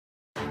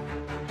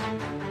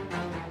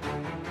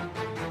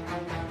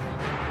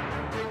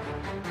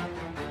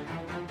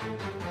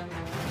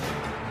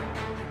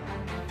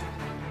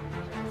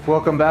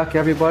Welcome back,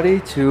 everybody,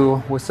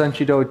 to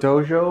Wasenshido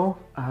Dojo.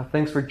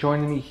 Thanks for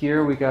joining me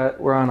here.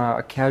 We're on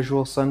a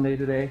casual Sunday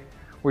today.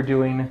 We're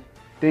doing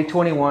day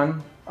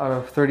 21 out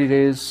of 30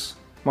 days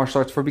martial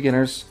arts for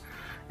beginners,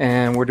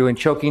 and we're doing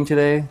choking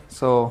today.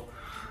 So,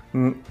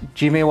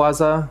 Jime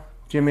Waza.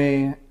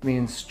 Jime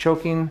means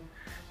choking,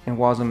 and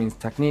Waza means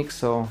technique.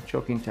 So,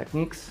 choking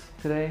techniques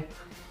today.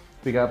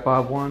 We got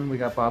Bob 1, we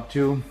got Bob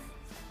 2,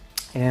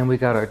 and we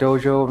got our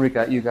dojo, and we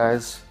got you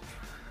guys.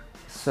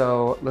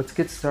 So let's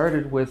get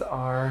started with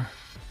our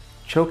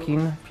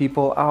choking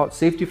people out.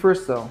 Safety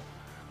first though,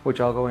 which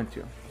I'll go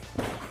into.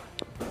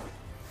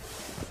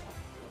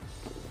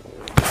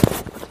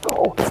 Let's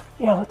go.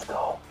 Yeah, let's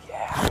go.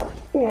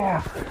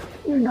 Yeah.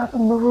 You're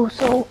nothing,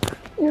 LaRusso.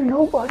 You're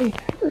nobody.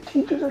 Your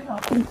teachers are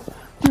nothing.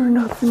 You're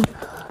nothing.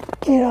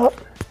 Get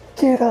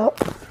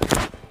up.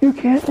 You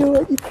can't do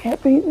it. You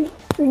can't beat me.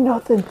 You're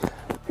nothing.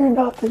 Get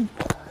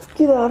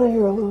out of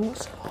here,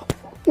 LaRusso.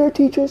 Your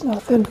teacher's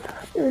nothing.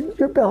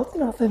 Your belt's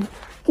nothing.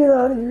 Get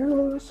out of here,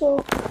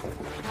 LaRusso.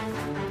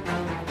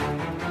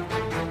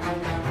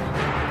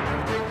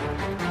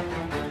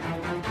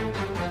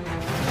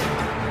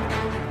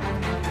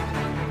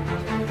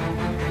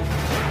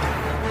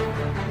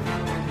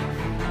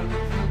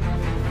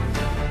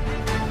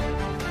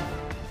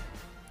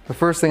 The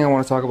first thing I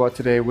want to talk about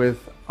today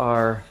with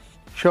our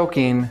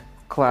choking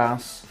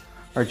class,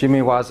 our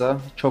Jime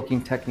Waza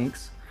choking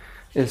techniques,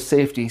 is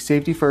safety.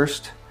 Safety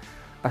first,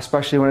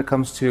 especially when it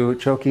comes to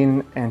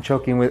choking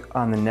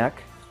on the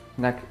neck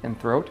and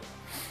throat.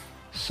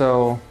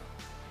 So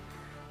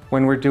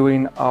when you're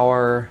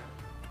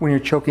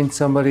choking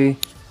somebody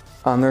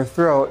on their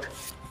throat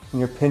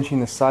and you're pinching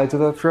the sides of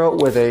the throat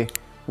with a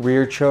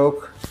rear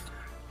choke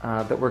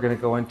that we're going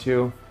to go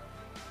into,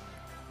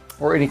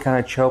 or any kind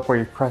of choke where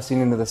you're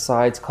pressing into the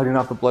sides, cutting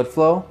off the blood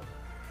flow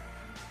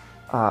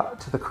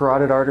to the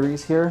carotid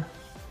arteries here,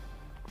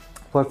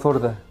 blood flow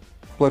to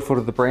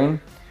the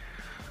brain.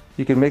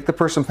 You can make the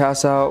person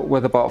pass out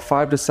with about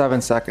 5 to 7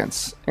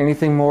 seconds.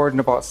 Anything more than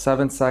about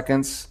 7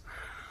 seconds,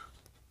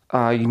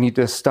 you need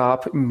to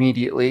stop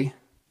immediately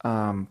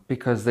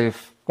because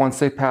once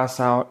they pass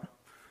out,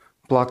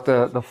 block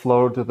the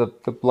flow to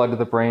the blood to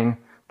the brain,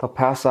 they'll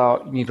pass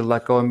out. You need to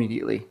let go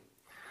immediately.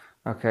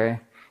 Okay?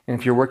 And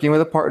if you're working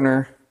with a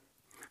partner,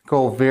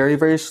 go very,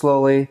 very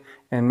slowly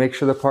and make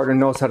sure the partner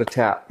knows how to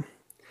tap.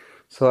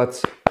 So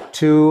that's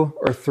 2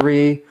 or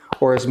 3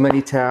 or as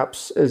many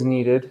taps as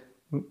needed.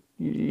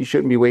 You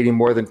shouldn't be waiting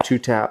more than 2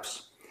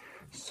 taps.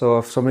 So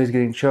if somebody's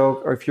getting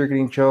choked, or if you're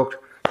getting choked,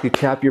 you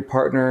tap your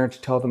partner to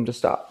tell them to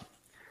stop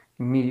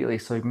immediately.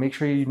 So make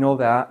sure you know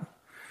that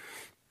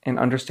and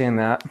understand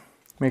that.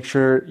 Make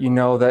sure you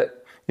know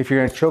that if you're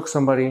going to choke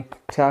somebody,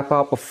 tap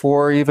out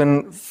before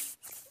even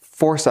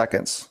 4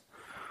 seconds.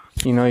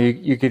 You know,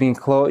 you're getting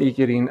close, you're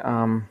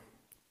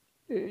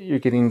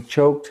getting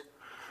choked,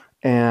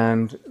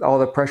 and all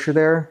the pressure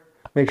there.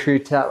 Make sure you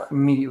tap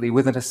immediately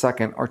within a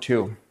second or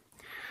 2.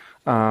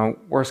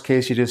 Worst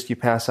case, you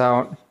pass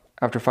out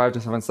after 5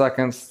 to 7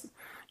 seconds.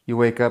 You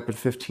wake up in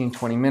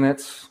 15-20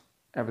 minutes.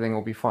 Everything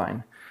will be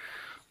fine.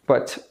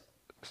 But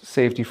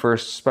safety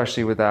first,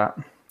 especially with that.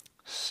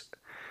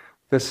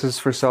 This is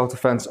for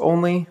self-defense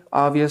only,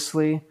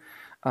 obviously.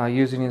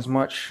 Using as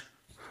much,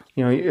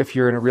 if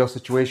you're in a real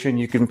situation,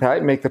 you can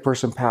make the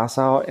person pass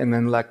out and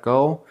then let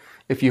go.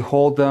 If you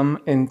hold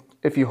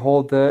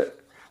that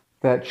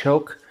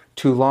choke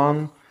too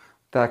long,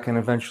 that can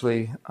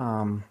eventually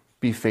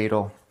be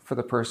fatal for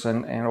the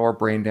person or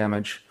brain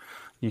damage.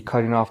 You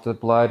cutting off the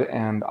blood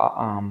and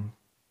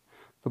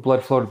the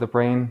blood flow to the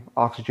brain,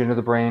 oxygen to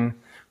the brain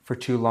for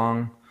too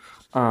long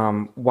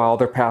while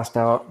they're passed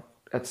out.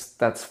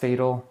 That's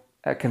fatal.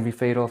 That can be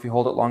fatal if you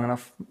hold it long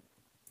enough,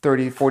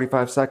 30,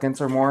 45 seconds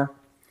or more.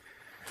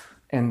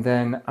 And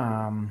then,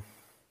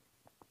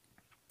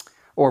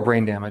 or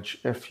brain damage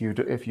if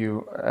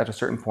you at a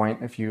certain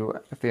point, if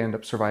they end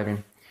up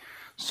surviving.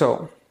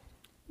 So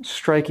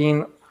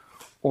striking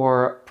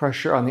or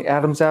pressure on the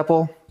Adam's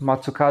apple,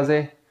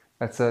 matsukaze.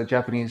 That's a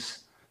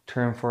Japanese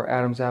term for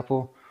Adam's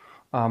apple.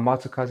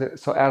 Matsukaze.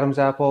 So Adam's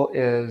apple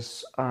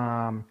is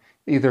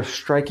either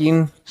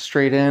striking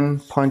straight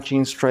in,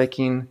 punching,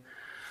 striking,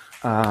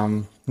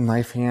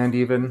 knife hand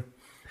even.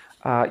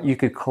 You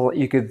could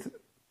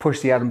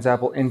push the Adam's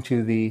apple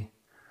into the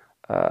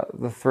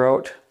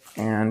throat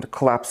and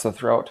collapse the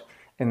throat,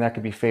 and that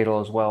could be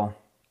fatal as well.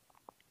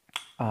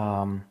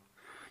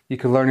 You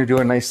can learn to do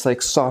a nice,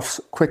 soft,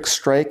 quick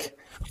strike.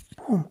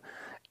 Boom,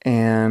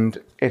 and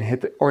it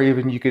hit, or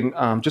even you can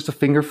just a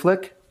finger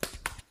flick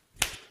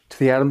to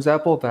the Adam's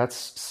apple.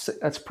 That's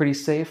pretty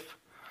safe.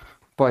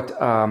 But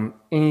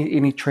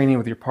any training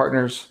with your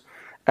partners,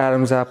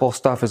 Adam's apple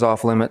stuff is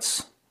off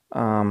limits.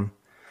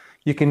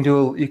 You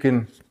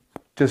can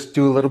just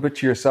do a little bit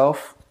to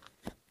yourself.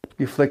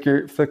 You flick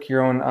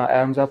your own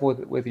Adam's apple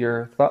with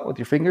your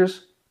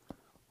fingers,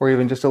 or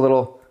even just a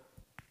little.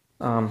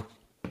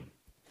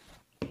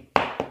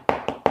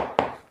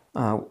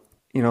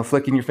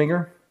 Flicking your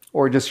finger,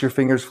 or just your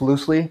fingers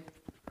loosely,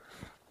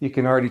 you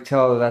can already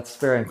tell that that's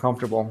very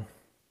uncomfortable.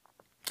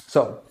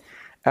 So,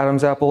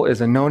 Adam's apple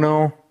is a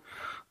no-no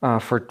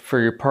for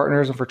your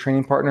partners and for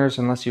training partners,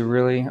 unless you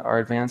really are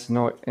advanced and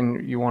know it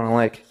and you want to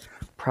like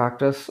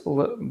practice a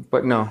little,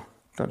 but no,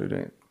 don't do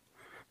it.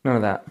 None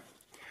of that.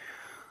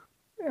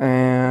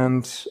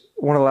 And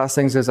one of the last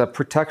things is a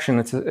protection.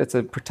 It's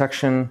a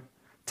protection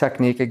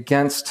technique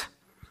against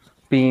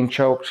being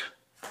choked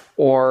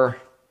or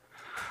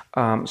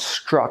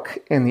struck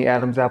in the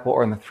Adam's apple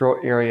or in the throat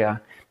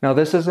area. Now,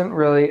 this isn't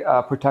really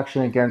a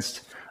protection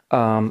against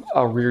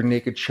a rear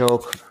naked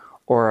choke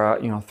or a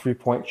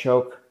 3-point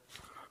choke,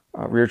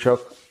 rear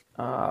choke.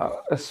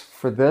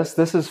 For this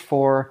is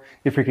for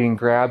if you're getting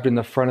grabbed in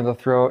the front of the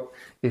throat,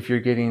 if you're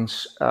getting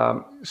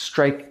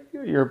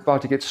you're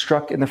about to get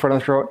struck in the front of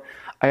the throat.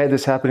 I had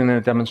this happen in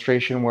a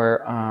demonstration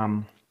where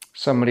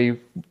somebody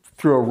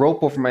threw a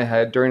rope over my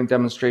head during a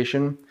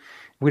demonstration.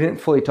 We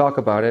didn't fully talk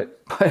about it,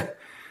 but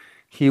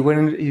he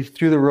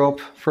threw the rope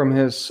from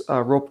his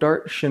rope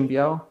dart, Shin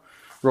Biao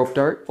rope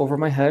dart, over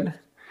my head,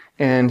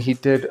 and he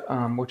did,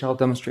 which I'll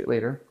demonstrate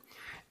later.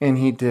 And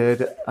he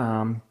did,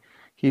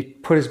 he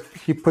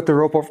put the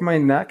rope over my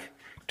neck,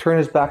 turned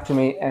his back to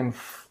me, and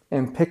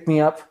picked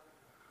me up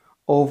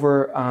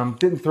over.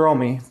 Didn't throw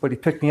me, but he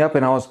picked me up,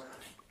 and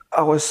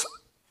I was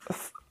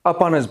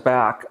up on his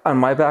back, on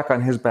my back,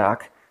 on his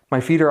back.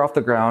 My feet are off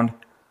the ground,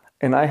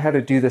 and I had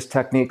to do this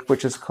technique,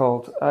 which is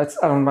called. I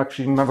don't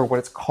actually remember what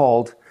it's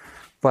called.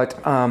 But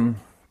let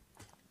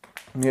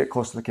me get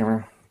close to the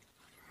camera.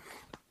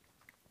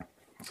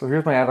 So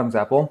here's my Adam's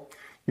apple.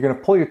 You're going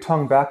to pull your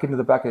tongue back into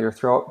the back of your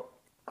throat.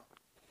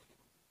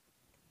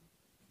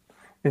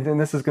 And then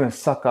this is going to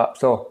suck up.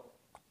 So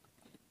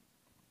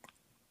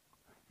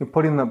you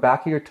put it in the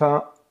back of your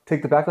tongue,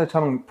 take the back of the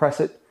tongue and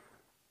press it,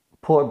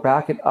 pull it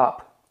back and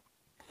up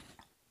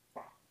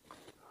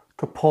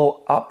to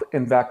pull up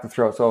and back the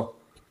throat. So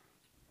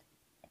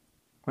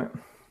wait.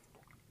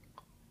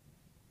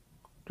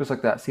 Just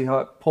like that. See how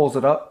it pulls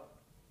it up?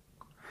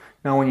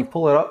 Now when you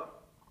pull it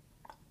up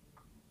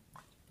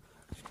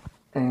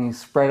and you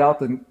spread out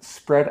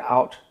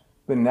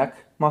the neck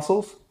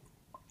muscles.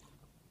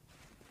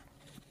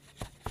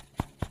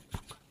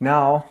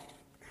 Now,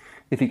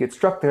 if you get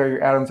struck there,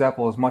 your Adam's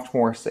apple is much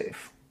more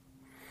safe.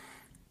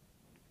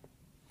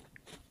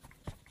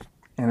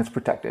 And it's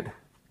protected.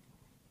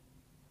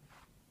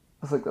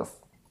 Just like this.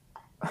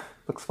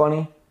 Looks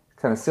funny,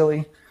 kind of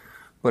silly,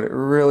 but it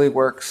really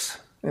works.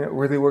 And it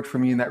really worked for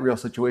me in that real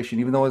situation.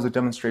 Even though it was a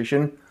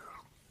demonstration,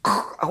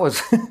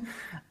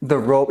 the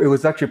rope, it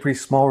was actually a pretty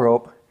small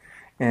rope.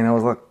 And I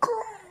was like,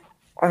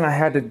 and I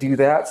had to do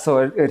that. So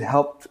it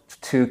helped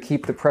to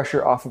keep the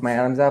pressure off of my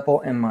Adam's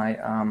apple and my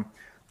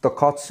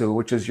dokotsu,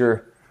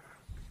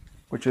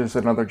 which is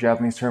another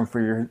Japanese term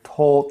for your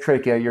whole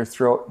trachea, your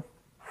throat,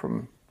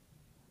 from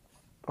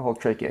the whole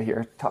trachea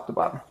here, top to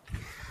bottom.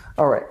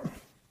 All right,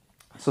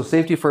 so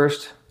safety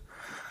first.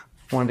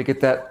 Wanted to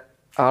get that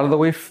out of the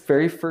way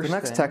very first. The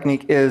next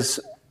technique is,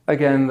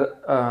 again,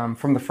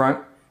 from the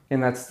front,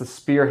 and that's the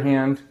spear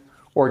hand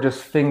or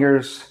just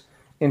fingers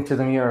into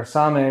the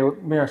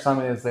mirasame.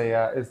 Mirasame is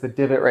the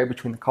divot right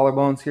between the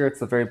collarbones here. It's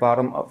the very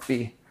bottom of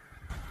the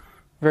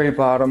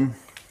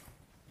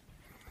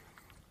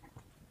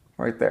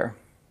right there.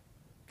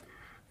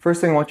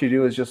 First thing I want you to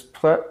do is just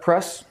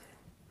press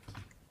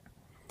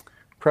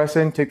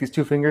in, take these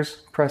two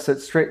fingers, press it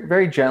straight,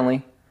 very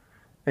gently,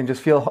 and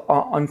just feel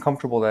how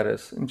uncomfortable that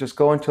is. And just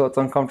go until it's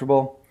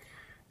uncomfortable,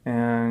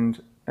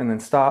 and then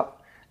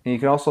stop. And you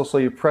can also, so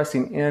you're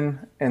pressing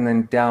in and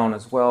then down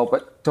as well,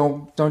 but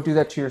don't do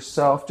that to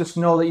yourself. Just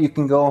know that you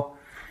can go,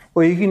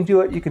 well, you can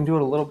do it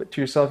a little bit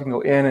to yourself. You can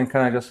go in and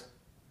kind of just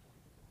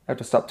have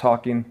to stop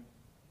talking.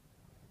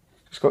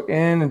 Just go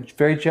in and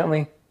very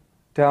gently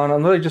down.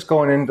 I'm really just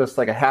going in just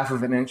like a half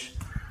of an inch.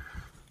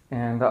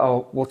 And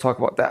we'll talk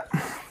about that.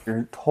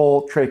 Your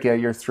whole trachea,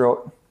 your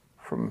throat,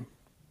 from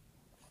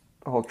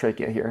the whole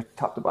trachea here,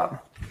 top to bottom.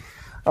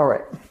 All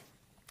right,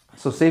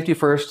 so safety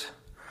first.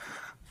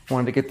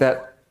 Wanted to get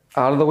that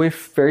out of the way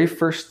very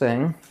first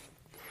thing.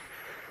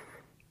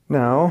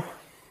 Now,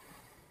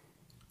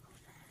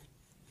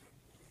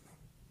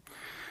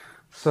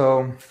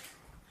 so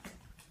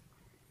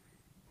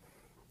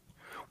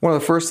one of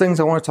the first things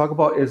I want to talk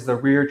about is the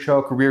rear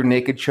choke, rear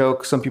naked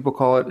choke, some people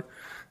call it.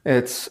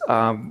 It's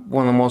one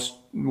of the most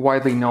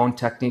widely known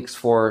techniques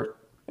for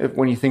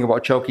when you think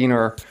about choking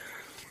or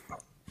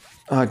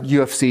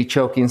UFC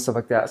choking, stuff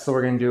like that. So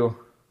we're going to do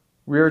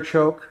rear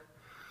choke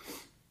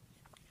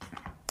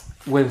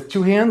with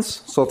two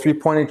hands, so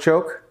 3-pointed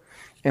choke,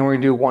 and we're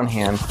going to do one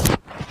hand.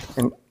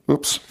 And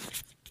oops,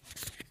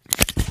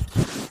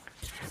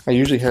 I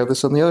usually have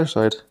this on the other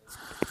side.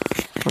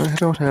 I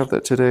don't have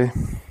that today.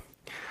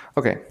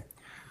 Okay,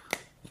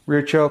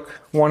 rear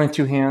choke, 1 and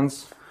 2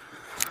 hands.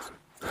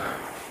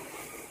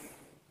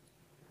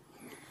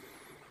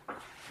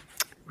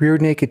 Rear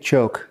naked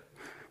choke.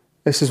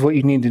 This is what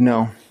you need to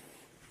know.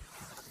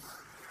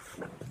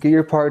 Get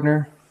your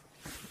partner,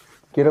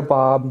 get a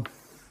bob,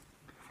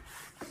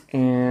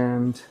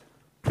 and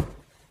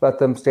let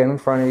them stand in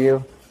front of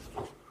you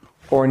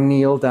or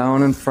kneel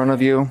down in front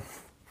of you.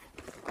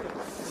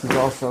 This is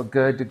also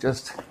good to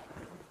just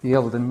be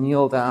able to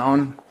kneel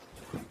down,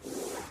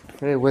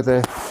 okay, with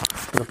a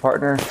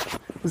partner.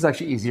 This is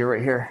actually easier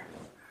right here.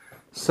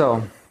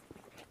 So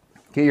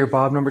get your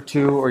bob number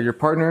 2 or your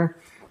partner,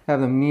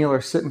 have them kneel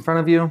or sit in front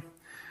of you.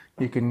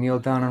 You can kneel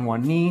down on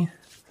one knee.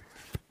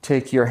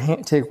 Take your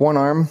hand, take one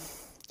arm.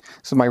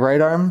 So my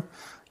right arm.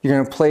 You're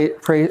going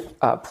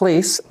to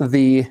place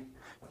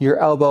your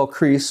elbow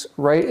crease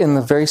right in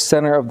the very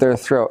center of their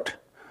throat.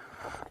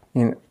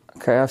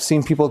 Okay, I've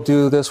seen people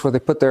do this where they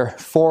put their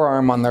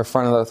forearm on their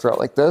front of their throat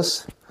like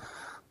this.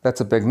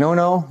 That's a big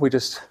no-no. We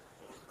just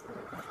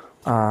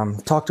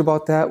talked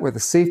about that with the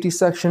safety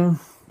section.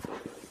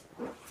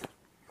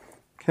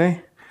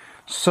 Okay,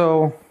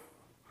 so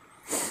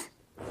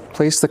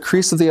place the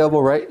crease of the elbow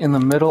right in the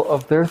middle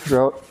of their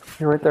throat.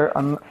 Right there,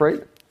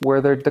 right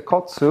where their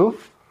dekotsu,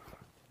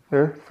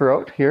 their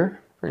throat here,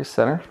 very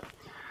center.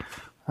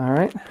 All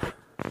right.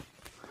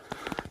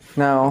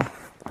 Now,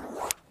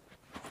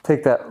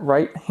 take that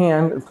right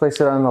hand and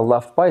place it on the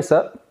left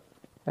bicep.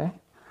 Okay.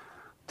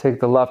 Take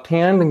the left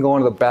hand and go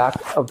into the back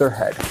of their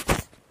head.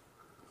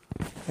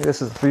 Okay,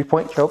 this is a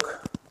 3-point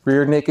choke,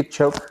 rear naked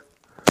choke.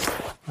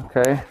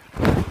 Okay.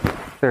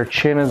 Their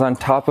chin is on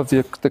top of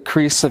the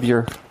crease of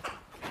your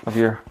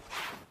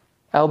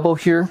elbow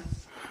here.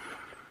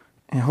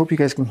 And I hope you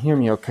guys can hear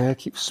me okay.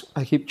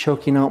 I keep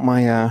choking out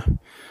my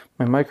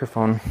my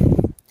microphone.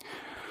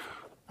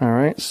 All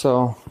right,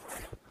 so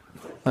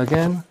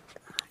again,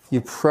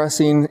 you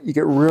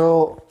get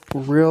real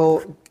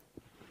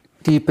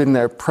deep in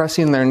there,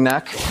 pressing their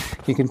neck.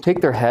 You can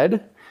take their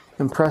head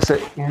and press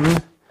it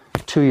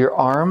into your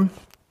arm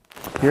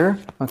here,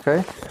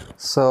 okay?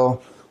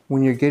 So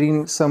when you're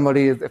getting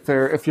somebody, if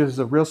there's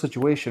a real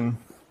situation,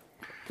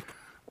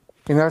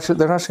 they're not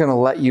just gonna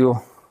let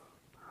you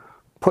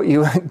put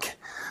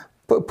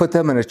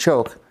them in a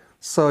choke.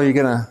 So you're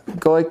gonna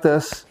go like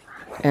this,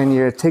 and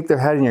you're gonna take their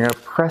head and you're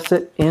gonna press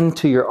it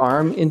into your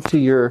arm,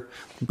 into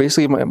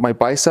basically my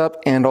bicep,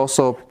 and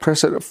also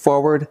press it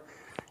forward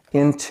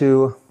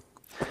into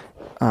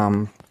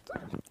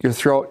their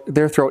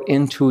throat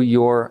into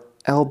your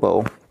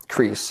elbow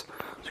crease.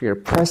 So you're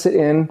gonna press it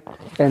in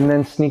and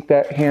then sneak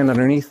that hand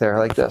underneath there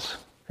like this,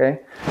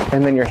 okay?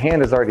 And then your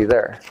hand is already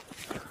there.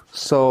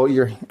 So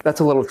that's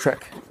a little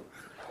trick.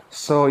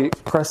 So you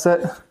press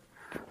it,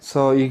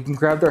 so you can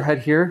grab their head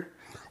here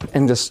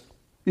and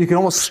you can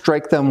almost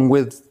strike them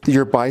with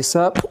your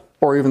bicep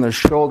or even their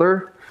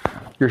shoulder,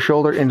 your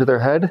shoulder into their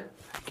head.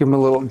 Give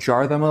them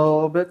jar them a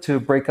little bit to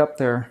break up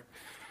their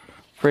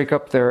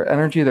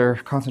energy, their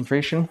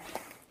concentration.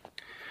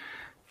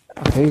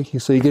 Okay,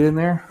 so you get in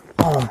there,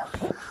 boom.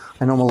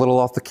 I know I'm a little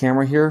off the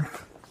camera here,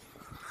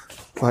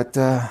 but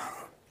okay.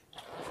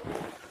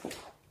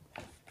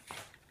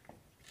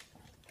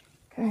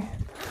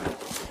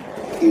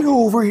 Get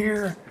over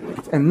here.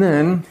 And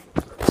then,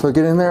 so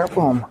get in there,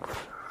 boom.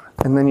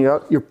 And then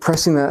you're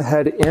pressing that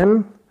head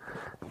in,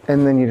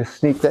 and then you just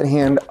sneak that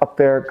hand up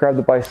there, grab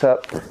the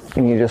bicep,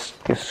 and you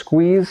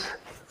squeeze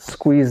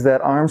that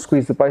arm,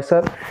 squeeze the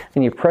bicep,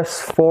 and you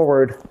press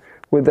forward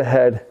with the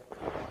head.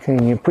 Okay,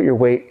 and you put your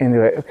weight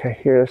into it. Okay,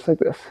 here, just like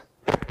this.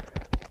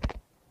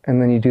 And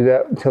then you do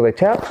that until they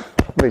tap.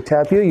 They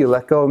tap you, you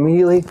let go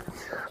immediately.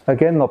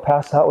 Again, they'll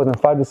pass out within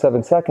 5 to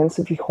 7 seconds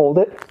if you hold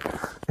it,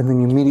 and then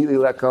you immediately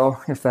let go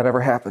if that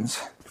ever happens.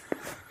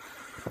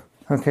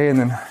 Okay, and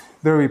then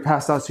they'll be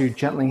passed out, so you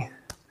gently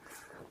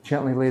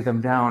lay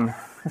them down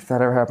if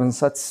that ever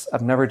happens.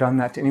 I've never done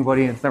that to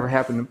anybody. It's never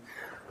happened.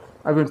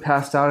 I've been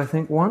passed out, I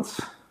think,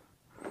 once.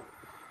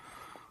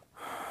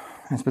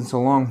 It's been so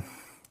long.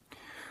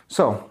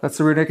 So that's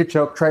the rear naked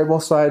choke. Try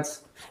both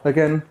sides.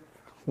 Again,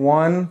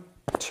 1,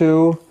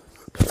 2,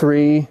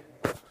 3,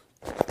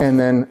 and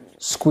then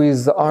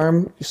squeeze the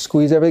arm,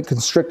 squeeze everything,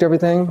 constrict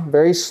everything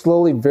very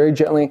slowly, very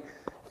gently,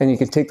 and you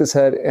can take this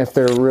head if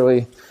they're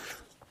really,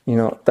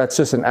 that's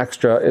just an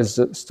extra, is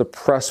just to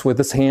press with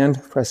this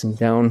hand, pressing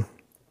down,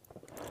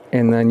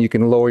 and then you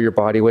can lower your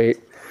body weight,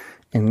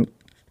 and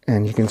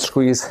you can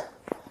squeeze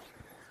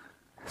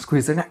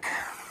their neck.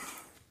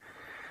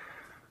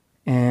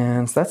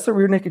 And so that's the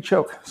rear naked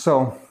choke.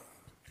 So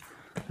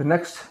the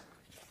next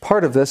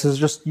part of this is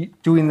just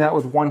doing that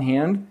with one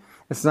hand.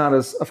 It's not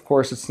as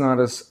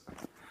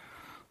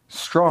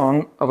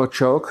strong of a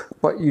choke,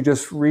 but you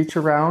just reach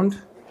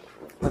around,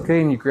 okay,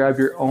 and you grab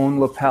your own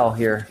lapel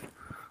here.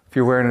 If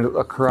you're wearing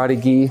a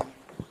karate gi,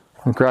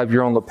 you grab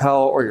your own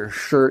lapel or your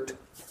shirt.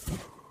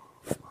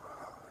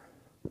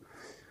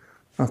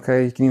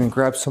 Okay, you can even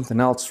grab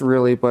something else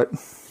really, but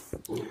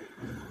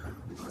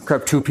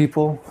grab 2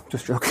 people,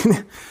 just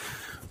joking.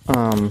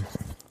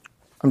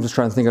 I'm just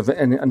trying to think of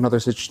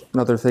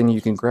another thing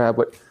you can grab,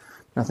 but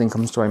nothing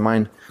comes to my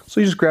mind. So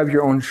you just grab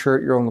your own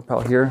shirt, your own lapel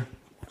here.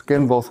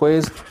 Again, both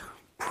ways.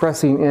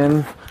 Pressing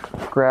in,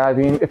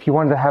 grabbing. If you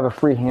wanted to have a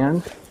free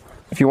hand,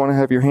 if you want to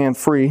have your hand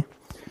free,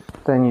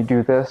 then you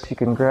do this. You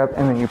can grab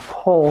and then you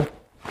pull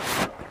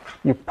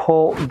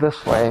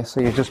this way. So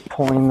you're just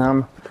pulling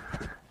them,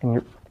 and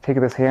you're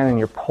taking this hand and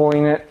you're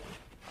pulling it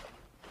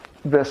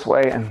this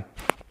way and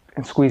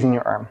squeezing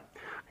your arm.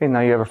 Okay, now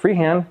you have a free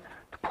hand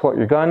to pull out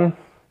your gun,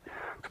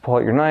 to pull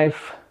out your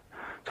knife,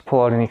 to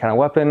pull out any kind of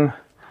weapon,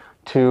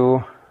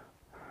 to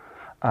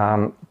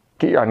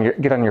get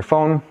on your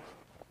phone,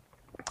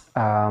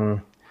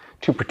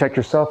 to protect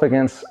yourself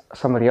against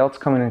somebody else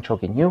coming and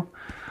choking you,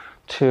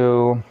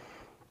 to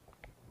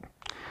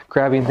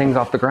grabbing things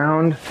off the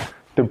ground,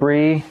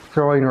 debris,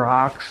 throwing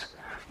rocks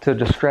to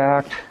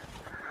distract.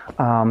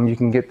 You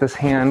can get this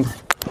hand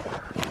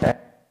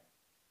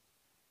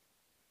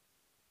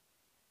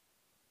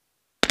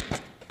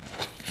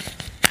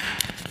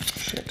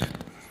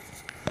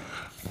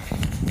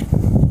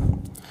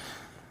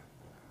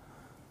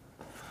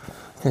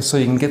Okay, so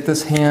you can get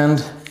this hand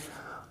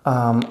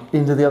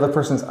into the other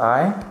person's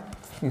eye.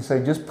 You say,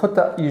 you just put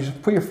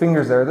your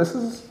fingers there. This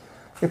is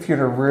if you're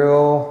in a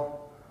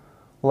real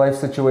life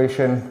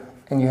situation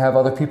and you have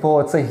other people.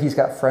 Let's say he's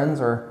got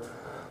friends or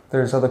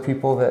there's other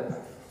people that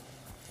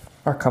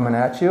are coming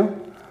at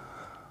you.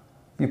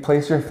 You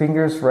place your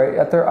fingers right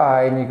at their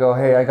eye and you go,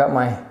 hey, I got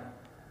my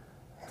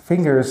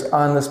fingers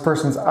on this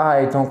person's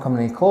eye. Don't come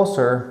any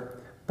closer.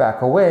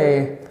 Back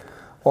away,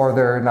 or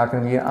they're not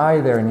going to be an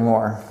eye there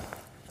anymore.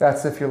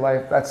 That's if your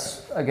life,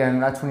 that's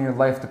when your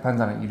life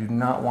depends on it. You do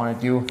not want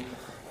to do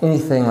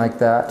anything like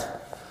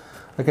that.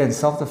 Again,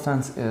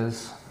 self-defense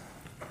is,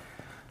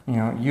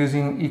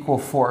 using equal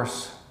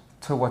force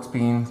to what's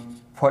being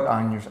put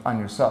on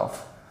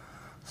yourself.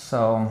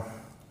 So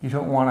you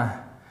don't want to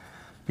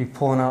be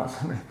pulling out.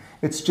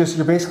 It's just,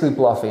 you're basically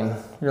bluffing.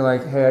 You're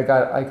like, hey,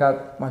 I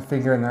got my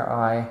finger in their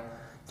eye.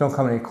 Don't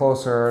come any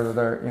closer, or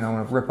they're, I'm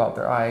going to rip out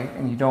their eye.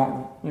 And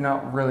you're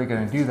not really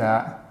going to do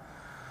that.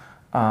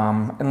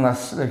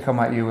 Unless they come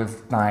at you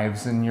with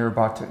knives and you're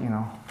about to,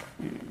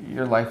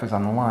 your life is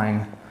on the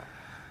line,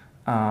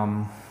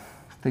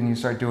 then you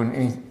start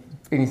doing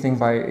anything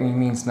by any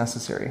means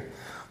necessary.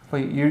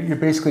 But you're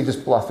basically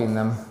just bluffing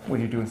them when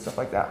you're doing stuff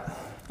like that.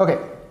 Okay,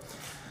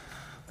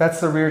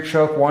 that's the rear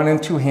choke, 1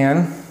 and 2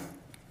 hand.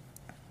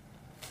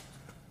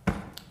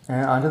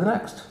 And on to the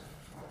next.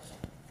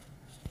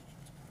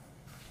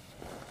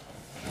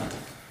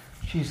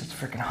 Jeez, it's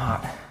freaking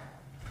hot.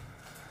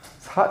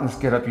 It's hot in this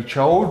get up, you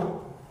chode.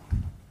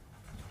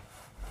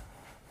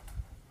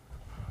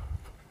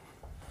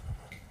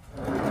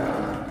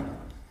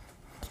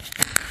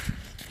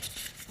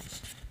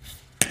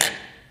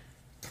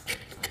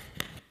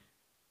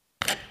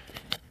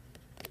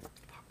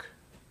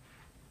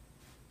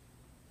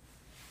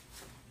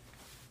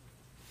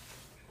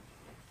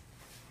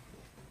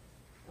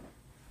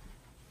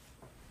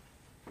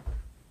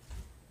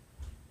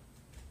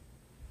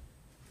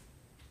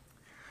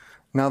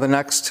 Now the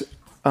next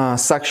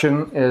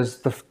section is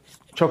the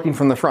choking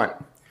from the front.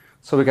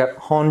 So we got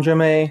Hon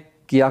Jime,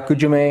 Gyaku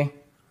Jime,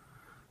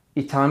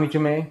 Itami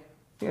Jime.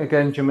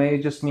 Again,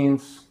 Jime just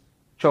means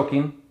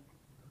choking.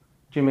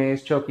 Jime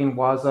is choking,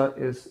 Waza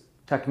is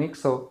technique,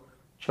 so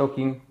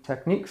choking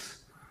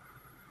techniques.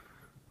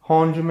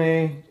 Hon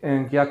Jime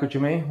and Gyaku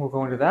Jime, we'll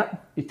go into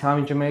that.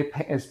 Itami Jime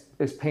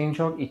is pain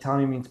choke.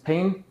 Itami means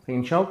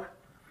pain choke.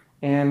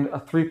 And a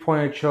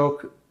 3-pointed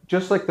choke,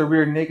 just like the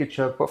rear naked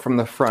choke, but from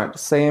the front.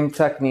 Same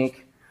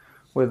technique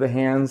with the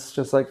hands,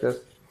 just like this.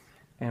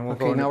 And we'll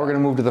go now we're going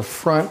to move to the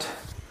front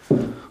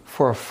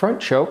for our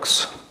front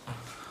chokes.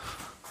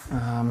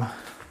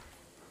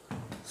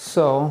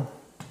 So,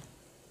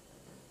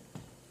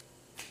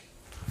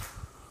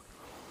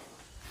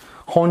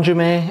 Hon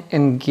Jime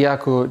and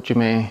Gyaku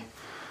Jime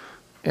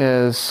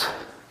is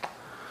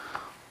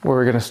where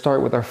we're going to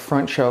start with our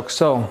front choke.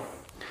 So,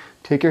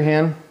 take your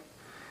hand.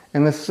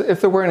 And this,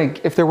 if they're wearing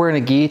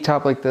a gi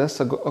top like this,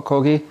 a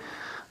kogi,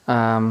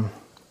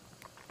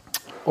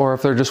 or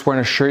if they're just wearing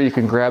a shirt, you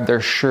can grab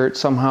their shirt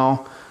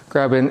somehow,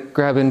 grab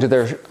into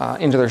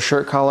their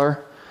shirt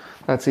collar.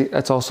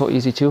 That's also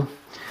easy too.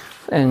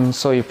 And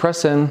so you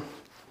press in,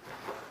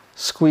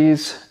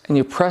 squeeze, and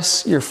you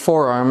press your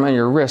forearm and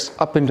your wrist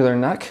up into their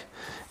neck,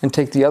 and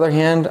take the other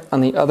hand on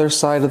the other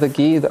side of the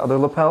gi, the other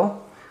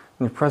lapel,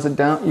 and you press it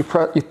down. You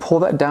pull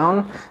that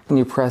down, and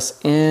you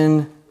press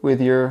in with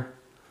your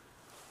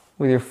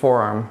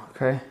forearm,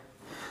 okay?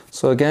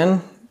 So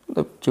again,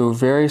 do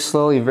very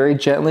slowly, very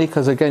gently,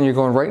 because again, you're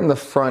going right in the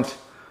front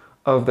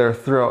of their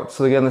throat.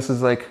 So again, this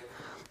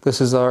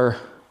is our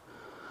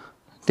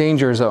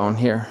danger zone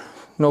here,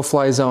 no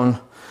fly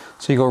zone.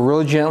 So you go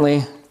really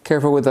gently,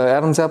 careful with the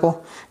Adam's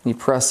apple, and you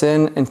press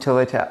in until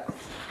they tap,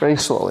 very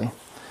slowly.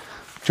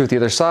 Do it the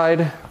other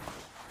side,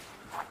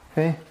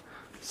 okay?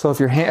 So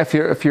if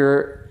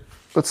you're,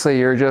 let's say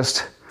you're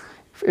just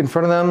in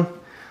front of them,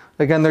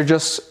 again, they're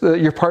just,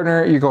 your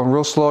partner, you're going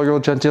real slow, real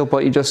gentle,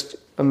 but you just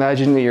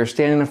imagine that you're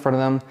standing in front of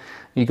them.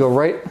 You go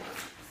right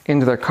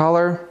into their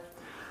collar,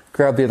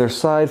 grab the other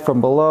side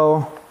from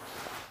below,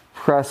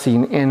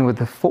 pressing in with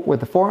the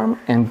forearm,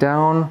 and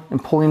down,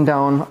 and pulling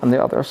down on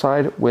the other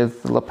side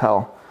with the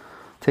lapel.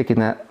 Taking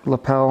that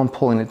lapel and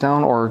pulling it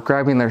down, or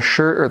grabbing their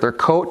shirt or their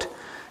coat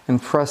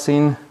and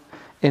pressing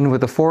in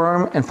with the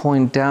forearm and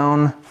pulling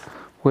down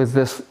with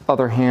this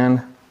other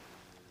hand,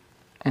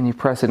 and you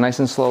press it nice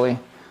and slowly,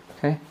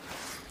 okay?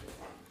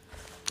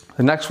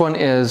 The next one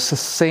is the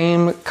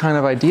same kind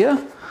of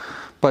idea,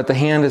 but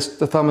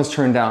the thumb is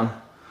turned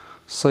down.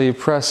 So you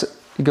press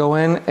you go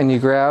in and you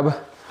grab,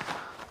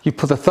 you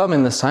put the thumb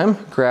in this time,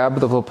 grab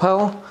the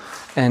lapel,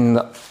 and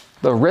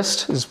the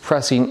wrist is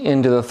pressing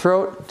into the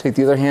throat. Take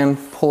the other hand,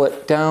 pull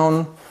it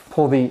down,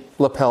 pull the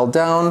lapel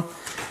down,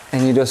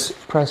 and you just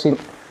pressing,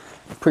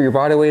 put your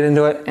body weight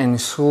into it, and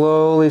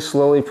slowly,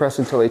 slowly press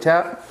until they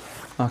tap.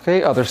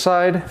 Okay, other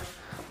side,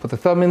 put the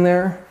thumb in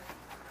there,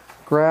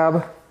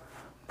 grab,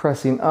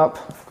 pressing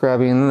up,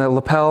 grabbing the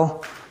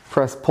lapel,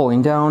 press,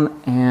 pulling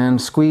down,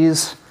 and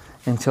squeeze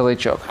until they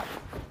choke.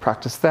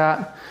 Practice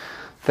that.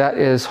 That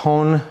is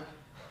Hon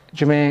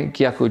Jime,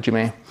 Gyaku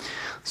Jime.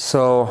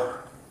 So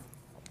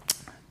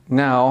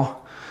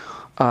now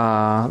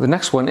the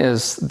next one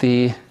is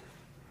the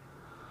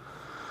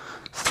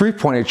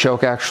three-pointed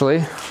choke,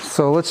 actually.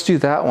 So let's do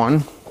that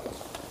one.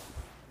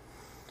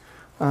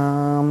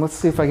 Let's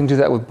see if I can do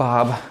that with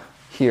Bob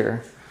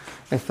here,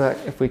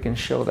 if we can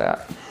show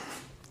that.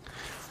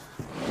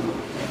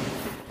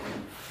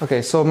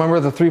 Okay, so remember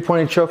the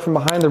three-pointed choke from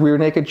behind, the rear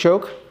naked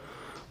choke?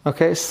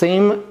 Okay,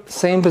 same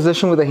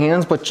position with the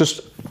hands, but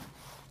just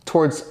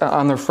towards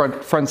on the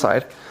front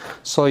side.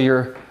 So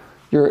you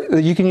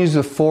can use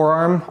the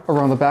forearm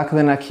around the back of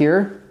the neck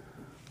here,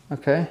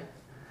 okay,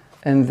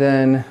 and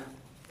then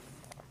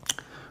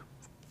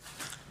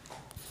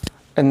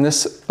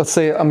this. Let's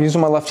say I'm using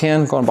my left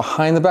hand, going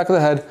behind the back of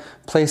the head,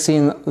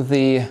 placing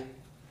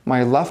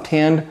my left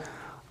hand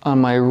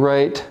on my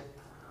right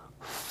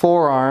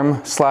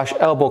forearm /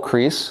 elbow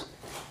crease,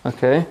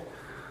 okay,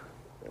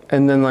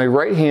 and then my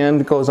right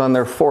hand goes on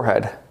their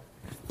forehead,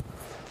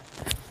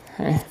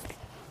 okay.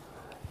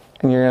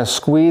 And you're gonna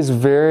squeeze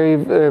very,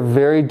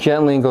 very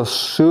gently and go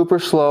super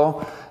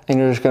slow. And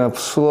you're just gonna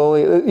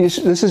slowly,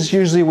 this is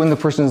usually when the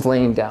person's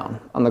laying down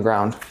on the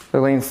ground.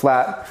 They're laying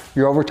flat.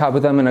 You're over top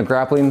of them in a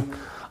grappling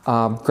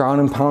ground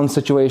and pound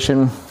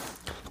situation,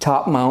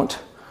 top mount,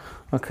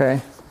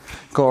 okay?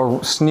 Go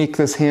sneak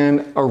this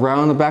hand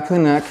around the back of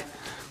the neck,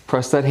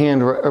 press that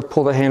hand, or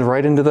pull the hand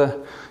right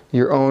into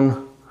your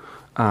own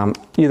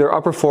either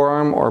upper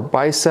forearm or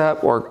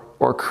bicep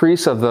or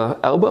crease of the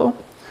elbow.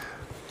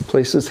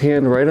 Place this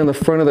hand right on the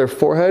front of their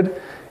forehead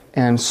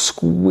and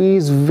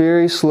squeeze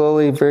very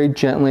slowly, very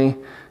gently,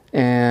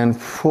 and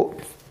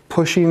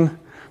pushing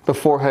the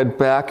forehead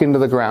back into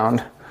the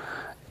ground.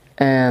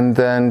 And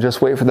then just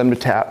wait for them to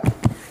tap.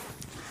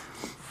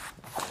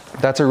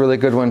 That's a really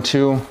good one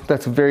too.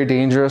 That's very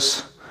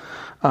dangerous.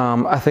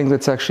 I think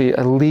that's actually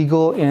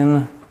illegal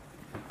in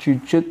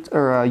Jiu-Jitsu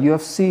or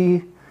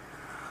UFC.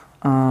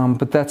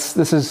 But this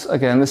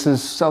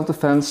is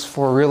self-defense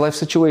for a real life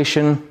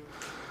situation.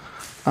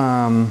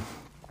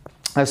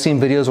 I've seen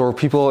videos where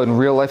people in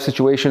real life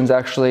situations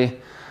actually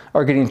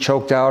are getting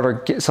choked out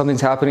or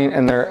something's happening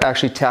and they're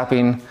actually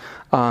tapping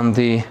on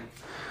the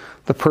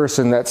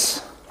person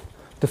that's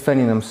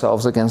defending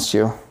themselves against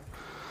you,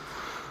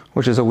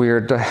 which is a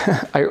weird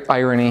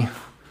irony.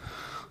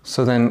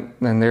 So then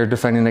they're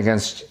defending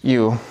against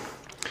you.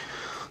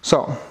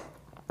 So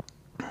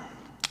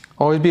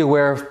always be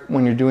aware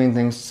when you're doing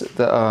things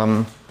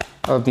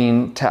of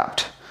being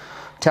tapped.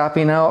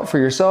 Tapping out for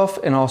yourself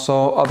and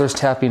also others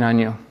tapping on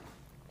you.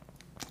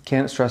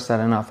 Can't stress that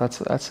enough.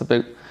 That's a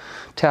big,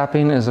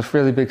 tapping is a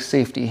really big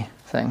safety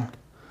thing.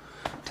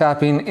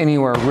 Tapping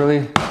anywhere,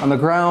 really, on the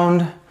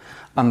ground,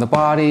 on the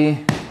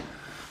body,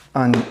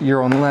 on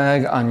your own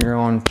leg, on your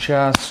own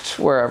chest,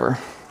 wherever.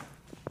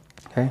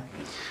 Okay.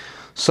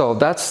 So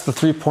that's the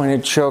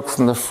three-pointed choke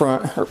from the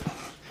front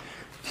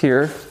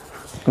here.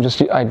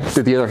 I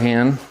did the other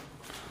hand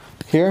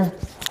here,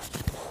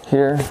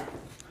 here.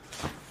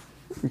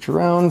 Reach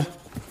around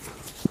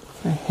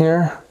right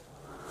here,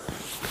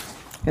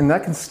 and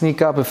that can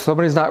sneak up if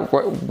somebody's not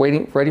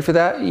ready for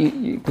that.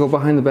 You go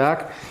behind the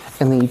back,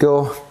 and then you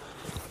go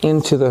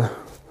into the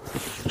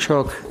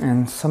choke,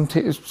 and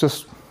sometimes it's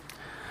just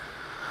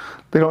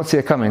they don't see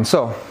it coming.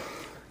 So,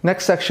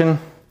 next section.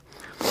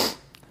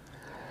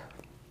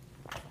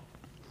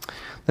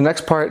 The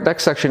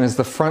next section is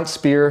the front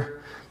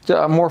spear,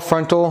 more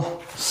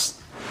frontal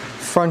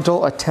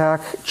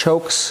attack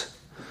chokes,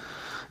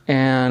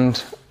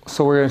 and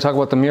so we're going to talk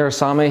about the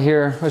Mirasame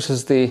here, which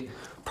is the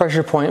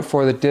pressure point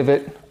for the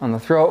divot on the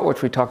throat,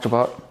 which we talked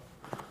about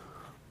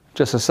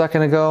just a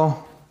second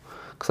ago,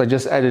 because I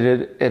just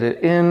edited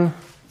it in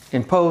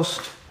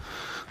post.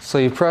 So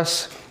you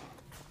press,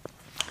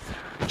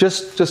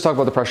 just talk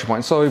about the pressure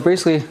point. So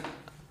basically,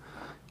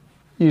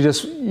 you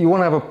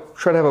want to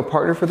try to have a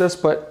partner for this,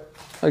 but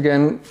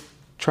again,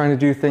 trying to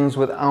do things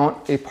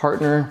without a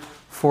partner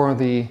for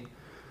the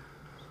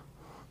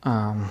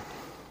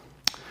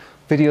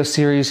video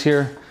series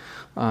here.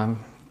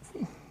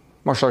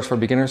 Martial arts for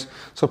beginners.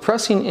 So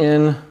pressing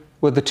in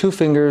with the two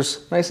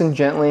fingers, nice and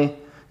gently,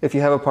 if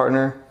you have a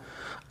partner.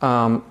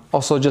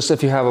 Also, just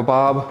if you have a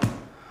bob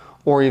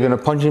or even a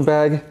punching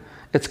bag,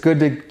 it's good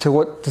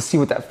to see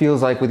what that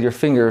feels like with your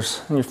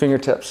fingers and your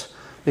fingertips,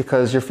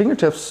 because your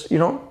fingertips, you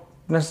don't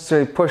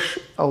necessarily push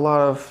a lot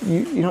of,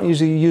 you don't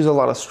usually use a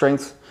lot of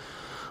strength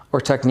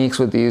or techniques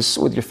with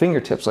your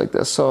fingertips like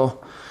this.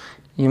 So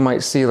you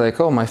might see like,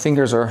 oh, my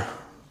fingers are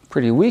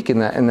pretty weak in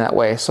that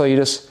way. So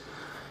you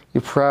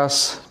You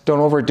press, don't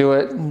overdo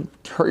it,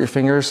 hurt your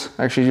fingers.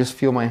 Actually just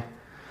feel my,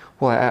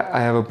 well, I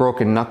have a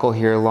broken knuckle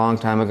here a long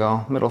time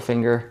ago, middle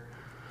finger,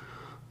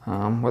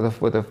 where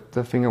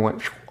the finger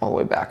went all the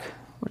way back,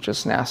 which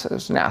is nasty. It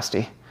was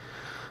nasty.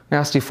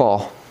 Nasty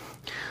fall.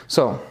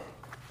 So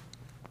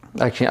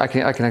I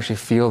can actually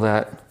feel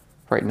that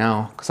right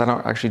now because I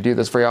don't actually do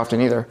this very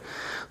often either.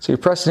 So you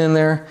press it in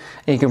there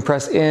and you can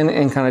press in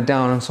and kind of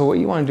down. And so what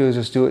you want to do is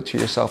just do it to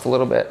yourself a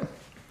little bit.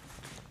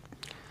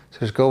 So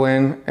just go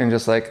in and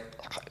just like,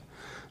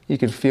 you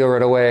can feel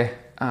right away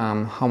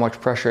how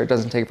much pressure. It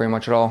doesn't take very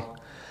much at all.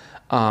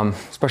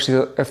 Especially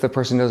if the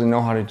person doesn't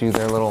know how to do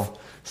their little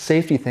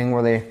safety thing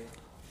where they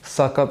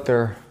suck up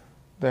their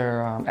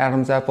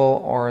Adam's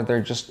apple or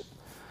their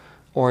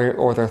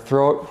their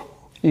throat.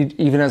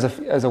 Even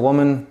as a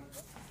woman,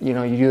 you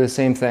know, you do the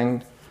same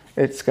thing.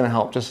 It's going to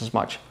help just as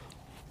much.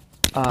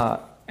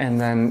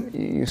 And then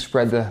you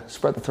spread the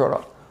throat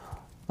out.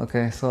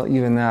 Okay, so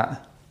even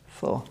that.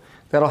 So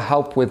that'll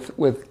help with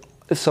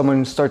if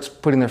someone starts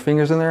putting their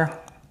fingers in there.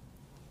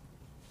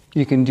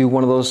 You can do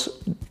one of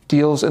those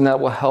deals and that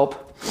will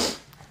help.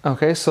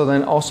 Okay, so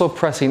then also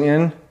pressing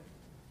in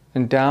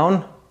and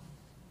down.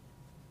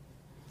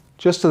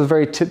 Just to the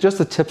very tip, just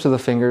the tips of the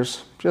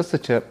fingers, just the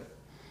tip.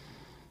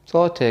 That's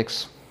all it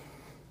takes.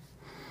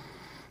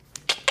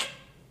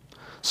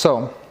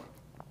 So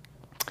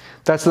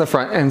that's the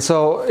front. And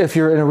so if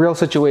you're in a real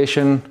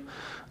situation,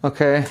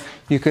 okay,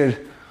 you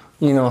could,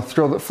 you know,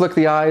 flick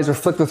the eyes or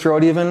flick the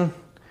throat even,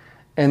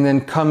 and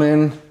then come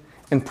in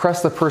and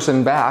press the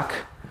person back.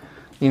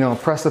 You know,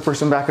 press the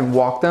person back and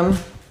walk them.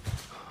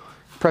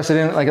 Press it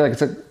in like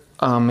it's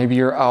a maybe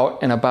you're out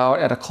and about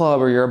at a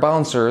club or you're a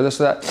bouncer or this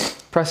or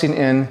that. Pressing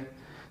in,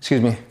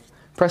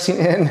 pressing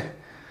in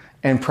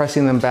and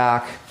pressing them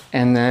back,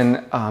 and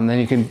then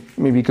you can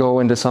maybe go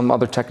into some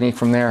other technique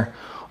from there.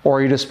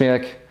 Or you just be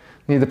like,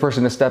 need the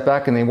person to step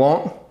back and they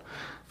won't.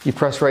 You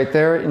press right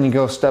there and you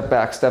go step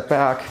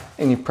back,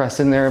 and you press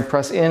in there and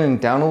press in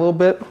and down a little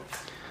bit.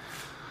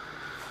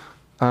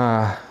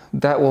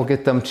 That will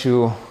get them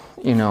to,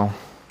 you know,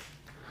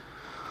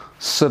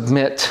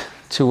 submit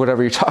to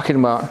whatever you're talking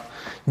about.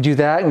 Do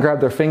that and grab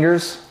their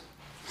fingers.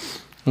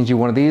 You do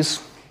one of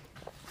these.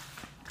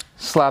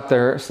 Slap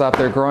their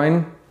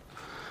groin.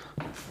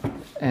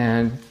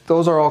 And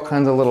those are all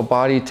kinds of little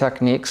body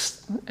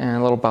techniques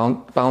and little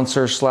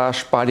bouncer /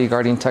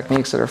 bodyguarding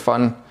techniques that are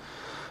fun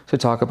to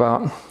talk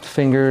about.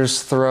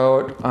 Fingers,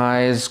 throat,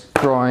 eyes,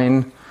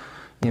 groin,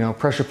 you know,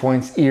 pressure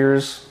points,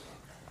 ears.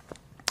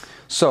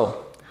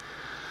 So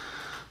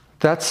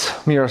that's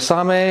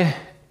Mirasame,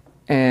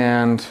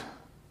 and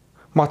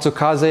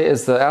Matsukaze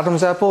is the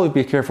Adam's apple.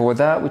 Be careful with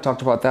that. We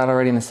talked about that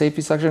already in the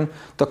safety section.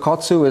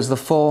 Dokotsu is the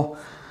full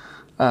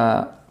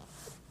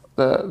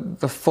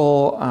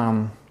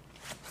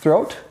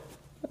throat,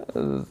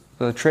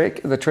 the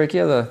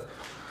trachea,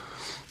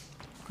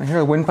 I hear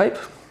a windpipe.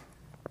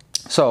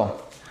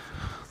 So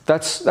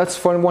that's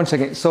fun. 1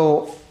 second.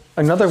 So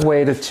another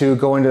way to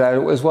go into that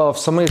as well, if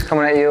somebody's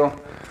coming at you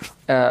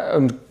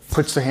and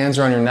puts their hands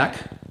around your neck,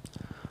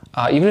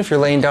 even if you're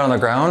laying down on the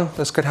ground,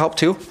 this could help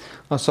too.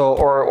 So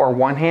or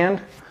one hand.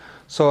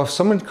 So if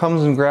someone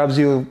comes and grabs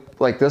you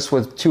like this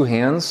with 2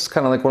 hands,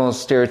 kind of like one of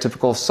those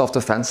stereotypical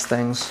self-defense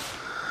things.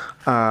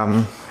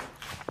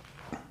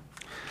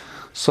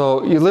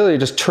 So you literally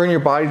just turn your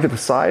body to the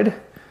side,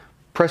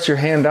 press your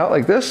hand out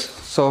like this.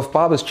 So if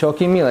Bob is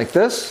choking me like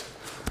this,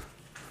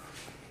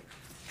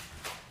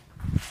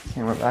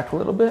 camera back a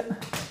little bit.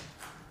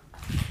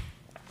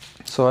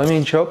 So I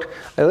mean choked,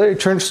 I literally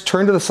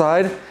turn to the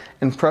side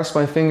and press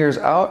my fingers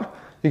out.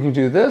 You can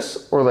do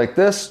this or like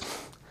this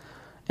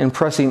and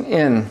pressing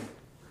in.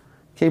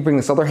 Okay, bring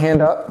this other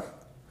hand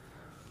up.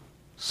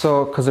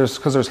 So, because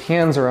there's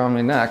hands around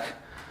my neck.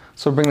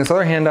 So bring this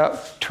other hand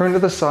up, turn to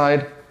the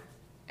side,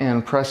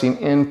 and pressing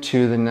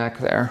into the neck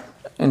there,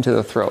 into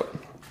the throat.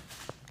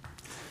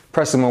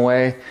 Press them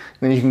away, and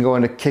then you can go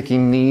into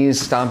kicking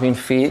knees, stomping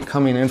feet,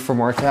 coming in for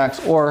more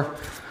attacks, or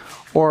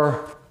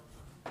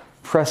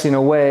pressing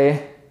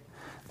away.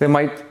 They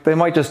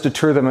might just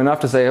deter them enough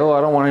to say, oh, I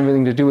don't want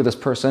anything to do with this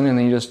person, and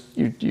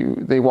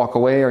then they walk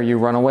away or you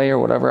run away or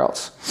whatever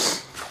else.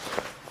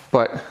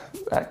 But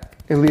that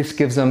at least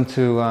gives them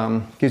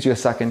gives you a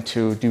second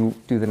to do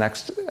the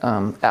next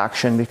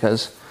action,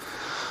 because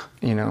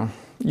you know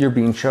you're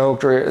being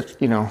choked, or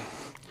you know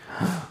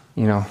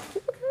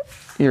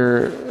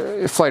you're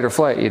fight or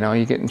flight. You know,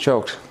 you're getting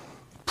choked.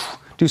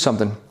 Do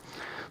something.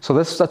 So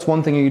that's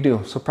one thing you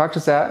do. So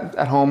practice that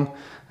at home.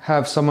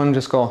 Have someone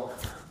just go,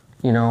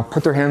 you know,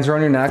 put their hands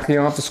around your neck. They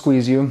don't have to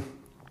squeeze you.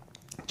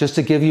 Just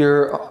to give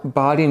your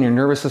body and your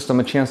nervous system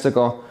a chance to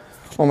go,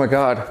 oh my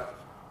God,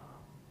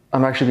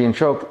 I'm actually being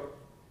choked,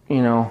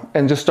 you know,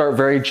 and just start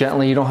very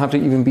gently. You don't have to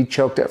even be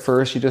choked at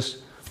first. You just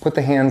put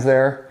the hands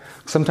there.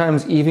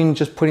 Sometimes even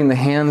just putting the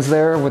hands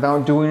there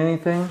without doing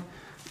anything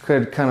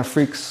could kind of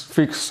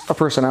freaks a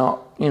person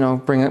out, you know,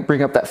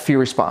 bring up that fear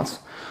response.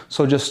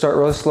 So just start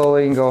really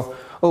slowly and go,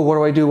 oh, what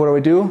do I do? What do I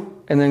do?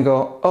 And then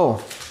go,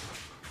 oh,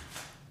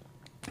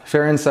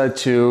 Farron said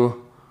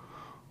to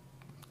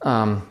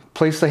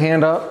place the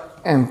hand up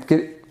and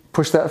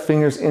push that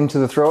fingers into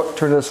the throat,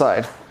 turn to the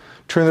side.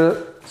 Turn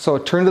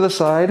to the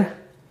side,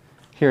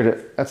 here it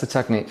is, that's the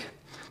technique.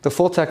 The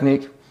full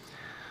technique.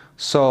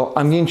 So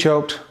I'm getting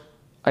choked,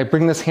 I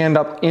bring this hand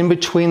up in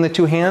between the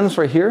two hands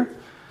right here,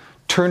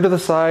 turn to the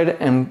side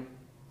and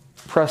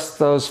press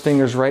those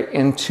fingers right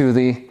into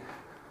the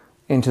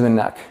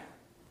neck.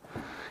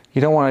 You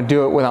don't want to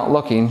do it without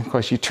looking. Of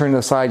course, you turn to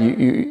the side,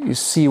 you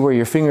see where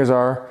your fingers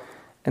are,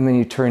 and then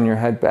you turn your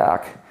head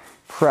back,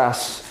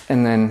 press,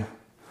 and then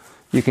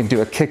you can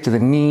do a kick to the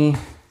knee.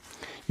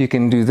 You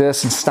can do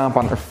this and stomp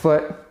on their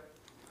foot.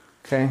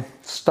 Okay,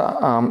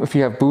 if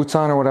you have boots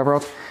on or whatever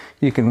else,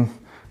 you can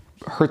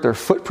hurt their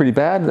foot pretty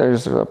bad.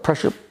 There's a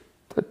pressure,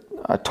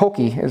 a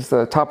toki is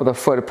the top of the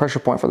foot, a pressure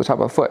point for the top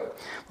of the foot.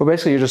 But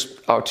basically, you're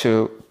just out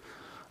to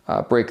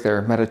break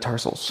their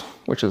metatarsals,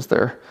 which is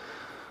their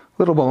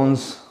little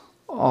bones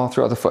all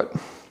throughout the foot.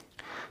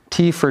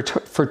 T for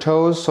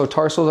toes, so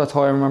tarsals, that's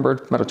how I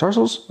remembered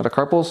metatarsals,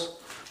 metacarpals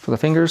for the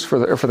fingers, for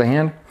the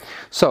hand.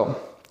 So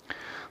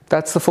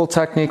that's the full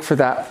technique for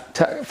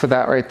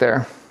that right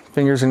there.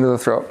 Fingers into the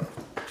throat.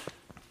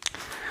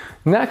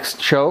 Next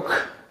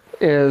choke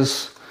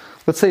is,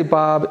 let's say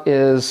Bob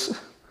is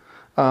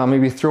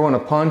maybe throwing a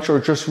punch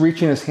or just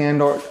reaching his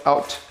hand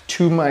out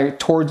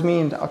towards me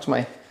and out to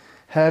my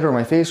head or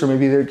my face, or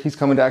maybe he's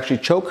coming to actually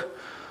choke.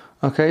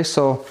 Okay,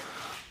 so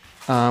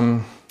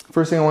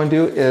first thing I want to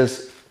do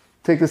is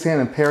take this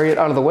hand and parry it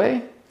out of the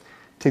way.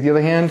 Take the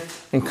other hand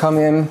and come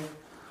in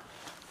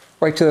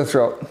right to the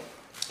throat.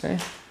 Okay,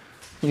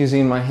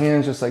 using my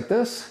hands just like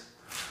this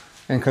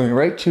and coming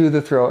right to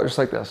the throat just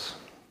like this.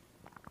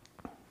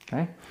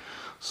 Okay,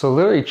 so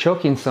literally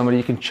choking somebody,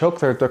 you can choke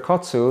their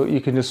dokotsu, you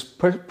can just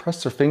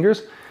press their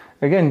fingers.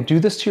 Again, do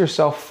this to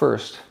yourself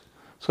first.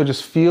 So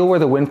just feel where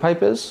the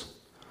windpipe is.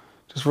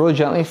 Just really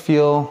gently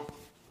feel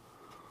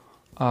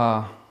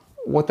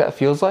what that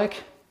feels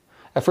like.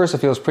 At first it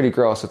feels pretty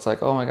gross. It's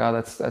like, oh my God,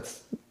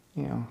 that's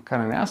you know,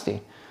 kind of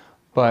nasty.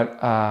 But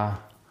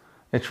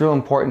it's real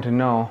important to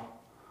know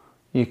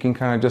you can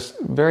kind of just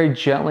very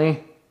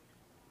gently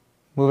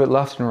move it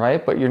left and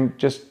right, but you're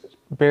just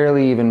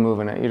barely even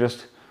moving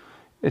it.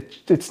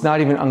 It's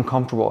not even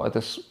uncomfortable at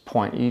this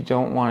point. You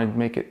don't want to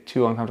make it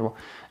too uncomfortable.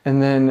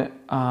 And then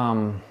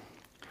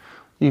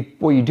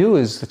what you do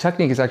is, the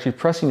technique is actually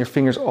pressing your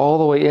fingers all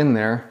the way in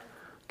there,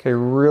 okay,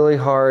 really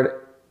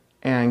hard,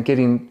 and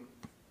getting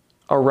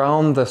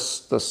around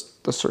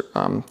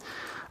around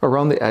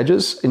the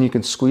edges, and you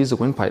can squeeze the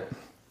windpipe.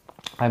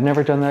 I've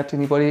never done that to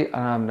anybody, and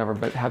I've never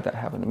had that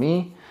happen to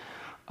me.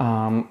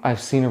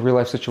 I've seen a real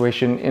life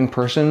situation in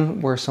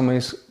person where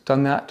somebody's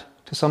done that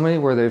to somebody,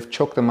 where they've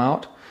choked them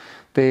out.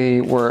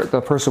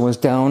 The person was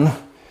down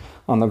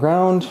on the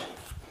ground,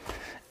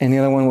 and the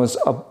other one was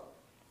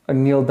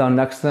kneeled down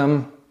next to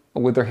them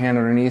with their hand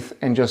underneath,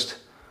 and just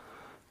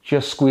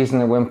squeezing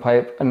the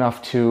windpipe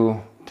enough to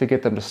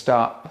get them to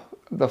stop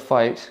the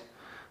fight.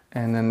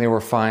 And then they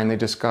were fine. They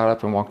just got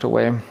up and walked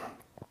away.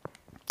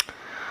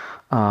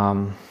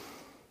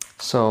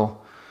 So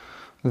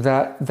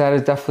that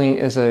is definitely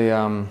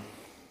a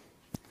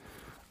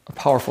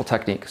powerful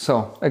technique.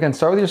 So again,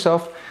 start with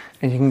yourself,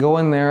 and you can go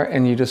in there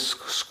and you just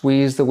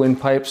squeeze the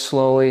windpipe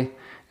slowly,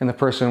 and the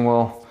person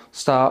will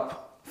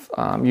stop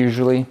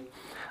usually,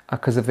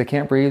 because if they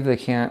can't breathe, they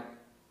can't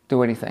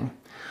do anything.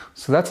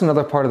 So that's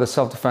another part of the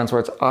self-defense,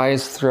 where it's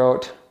eyes,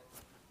 throat,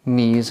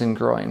 knees, and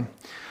groin.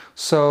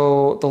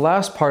 So the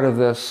last part of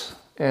this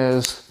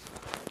is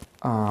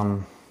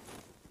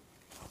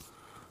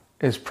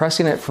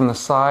pressing it from the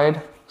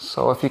side.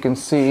 So if you can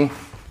see,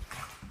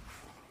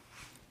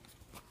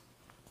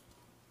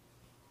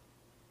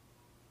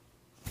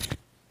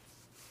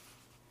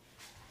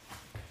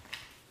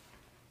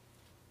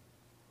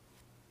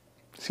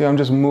 I'm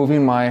just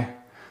moving my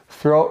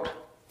throat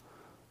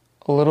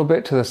a little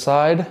bit to the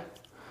side.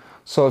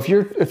 So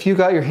if you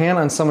got your hand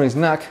on somebody's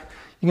neck,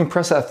 you can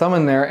press that thumb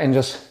in there and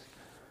just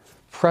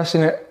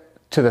pressing it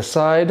to the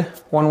side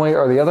one way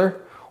or the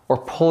other, or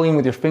pulling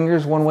with your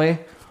fingers one way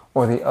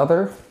or the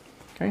other.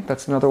 Okay,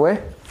 that's another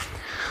way.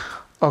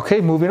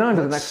 Okay, moving on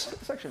to the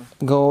next section.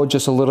 Go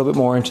just a little bit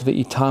more into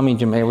the Choking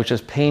Jime, which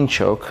is pain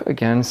choke.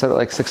 Again, said it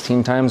like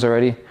 16 times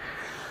already.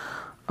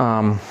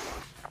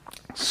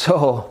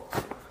 So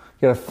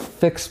you gotta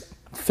fix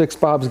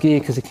Bob's gi,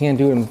 because he can't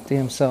do it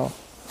damn self.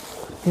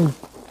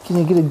 Can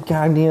you get a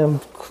goddamn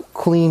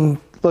clean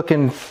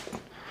looking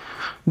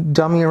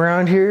dummy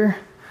around here?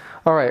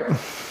 All right,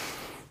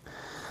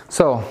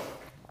 so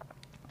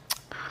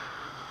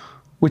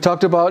we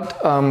talked about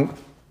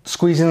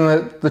squeezing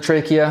the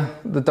trachea,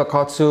 the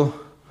dokotsu,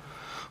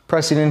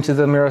 pressing into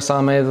the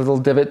mirasame, the little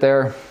divot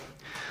there.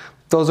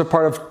 Those are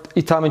part of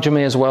Choking Jime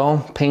as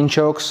well, pain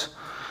chokes.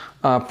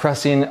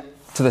 Pressing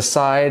to the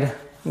side,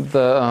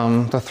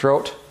 the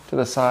throat to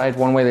the side,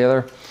 one way or the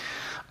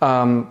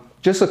other.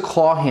 Just a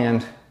claw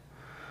hand,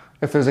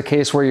 if there's a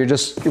case where you're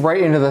just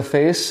right into the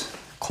face,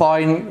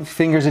 clawing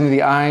fingers into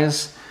the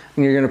eyes,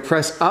 and you're gonna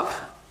press up.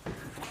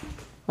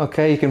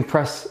 Okay, you can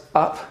press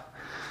up.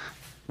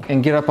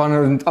 and get up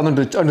under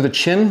the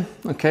chin,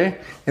 okay?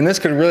 And this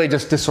could really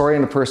just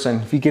disorient a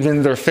person. If you get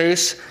into their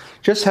face,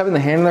 just having the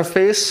hand in their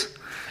face,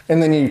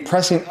 and then you're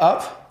pressing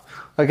up,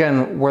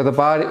 again, where the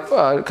body,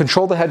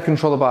 control the head,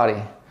 control the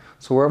body.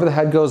 So wherever the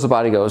head goes, the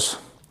body goes.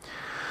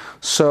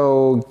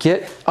 So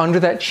get under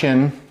that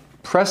chin,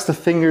 press the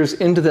fingers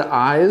into the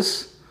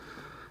eyes,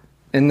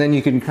 and then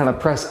you can kind of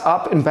press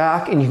up and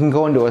back, and you can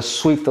go into a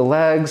sweep the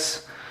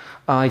legs.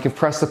 You can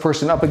press the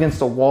person up against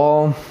the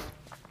wall.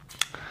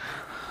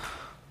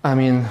 I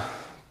mean,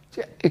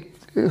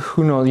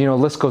 who knows, you know,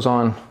 list goes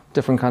on,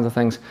 different kinds of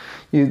things.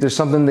 There's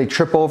something they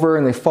trip over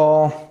and they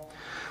fall,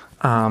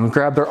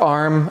 grab their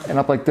arm and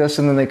up like this,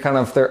 and then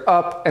they're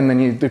up, and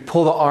then they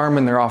pull the arm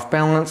and they're off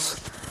balance.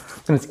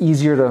 Then it's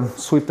easier to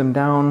sweep them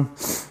down,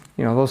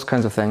 you know, those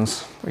kinds of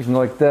things. Or you can go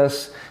like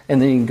this,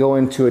 and then you can go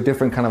into a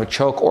different kind of a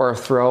choke or a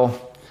throw.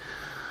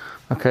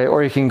 Okay,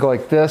 or you can go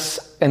like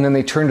this, and then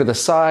they turn to the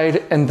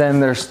side, and then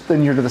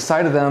you're to the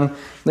side of them,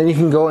 then you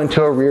can go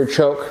into a rear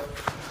choke.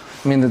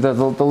 I mean, the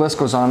list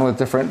goes on with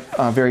different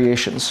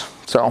variations.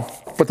 So,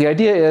 but the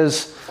idea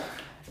is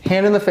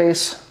hand in the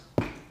face,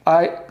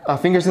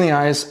 fingers in the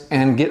eyes,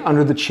 and get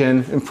under the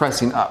chin and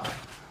pressing up.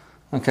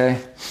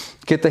 Okay,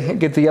 get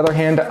the other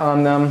hand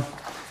on them,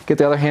 get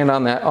the other hand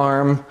on that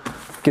arm,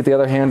 get the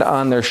other hand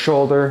on their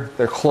shoulder,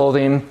 their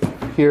clothing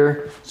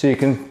here, so you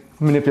can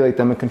manipulate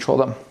them and control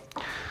them.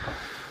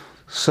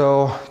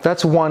 So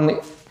that's one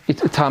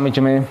Itami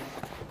Jime.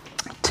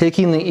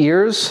 Taking the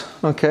ears,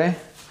 okay?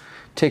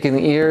 Taking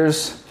the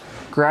ears,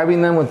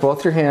 grabbing them with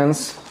both your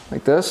hands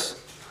like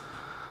this.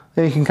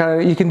 And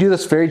you can do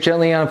this very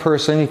gently on a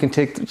person. You can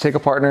take a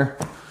partner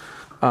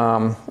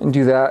and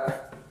do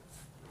that.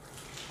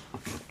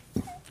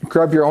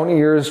 Grab your own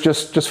ears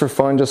just for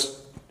fun.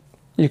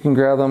 You can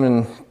grab them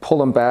and pull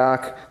them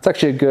back. It's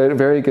actually a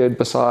very good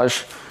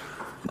massage.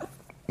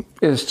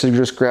 Is to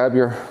just grab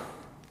your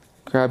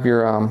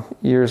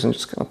ears and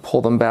just kind of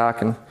pull them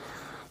back and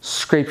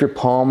scrape your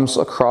palms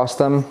across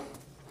them.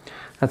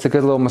 That's a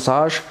good little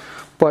massage,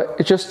 but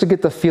it's just to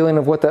get the feeling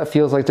of what that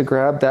feels like to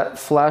grab that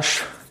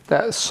flesh,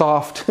 that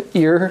soft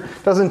ear.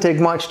 Doesn't take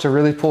much to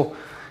really pull,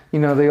 you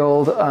know, the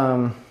old,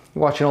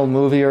 watch an old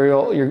movie,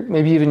 or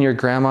maybe even your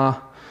grandma,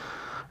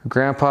 or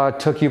grandpa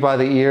took you by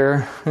the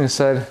ear and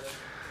said,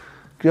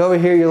 "Get over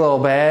here, you little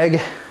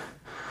bag."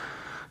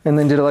 And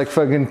then your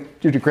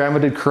grandma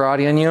did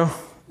karate on you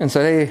and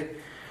said, "Hey,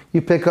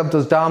 you pick up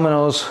those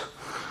dominoes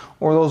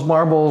or those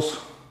marbles,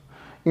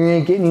 you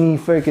ain't getting any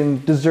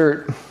freaking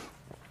dessert."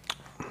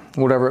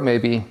 Whatever it may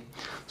be.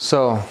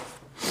 So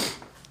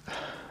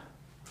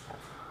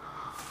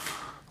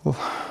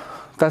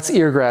that's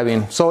ear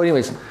grabbing. So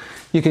anyways,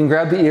 you can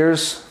grab the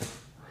ears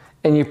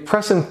and you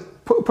push and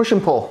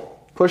pull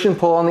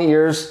on the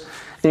ears,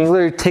 and you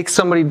literally take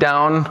somebody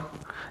down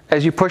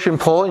as you push and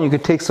pull, and you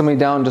could take somebody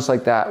down just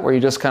like that, where you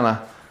just kind of,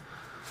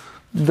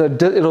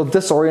 it'll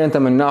disorient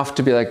them enough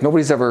to be like,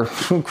 nobody's ever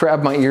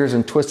grabbed my ears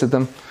and twisted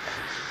them.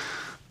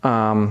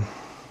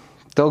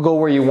 They'll go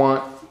where you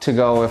want to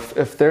go.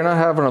 If they're not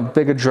having a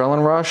big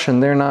adrenaline rush,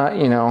 and they're not,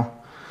 you know,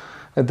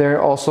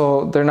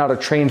 they're not a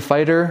trained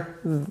fighter,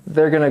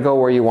 they're gonna go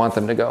where you want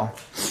them to go.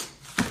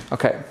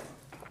 Okay.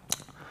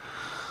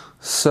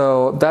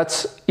 So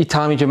that's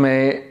Itami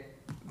Jime,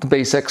 the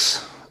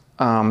basics.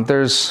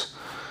 There's,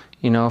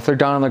 you know, if they're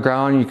down on the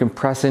ground, you can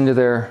press into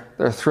their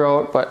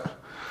throat, but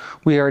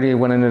we already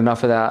went into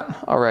enough of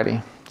that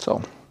already.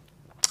 So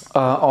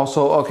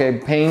also, okay,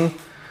 pain,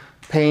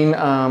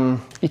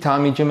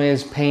 Itami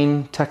Jime's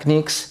pain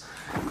techniques: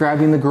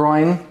 grabbing the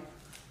groin,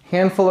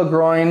 handful of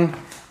groin,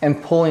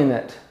 and pulling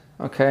it,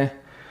 okay?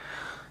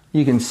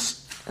 You can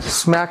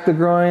smack the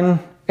groin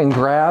and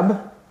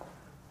grab,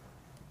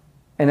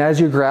 and as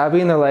you're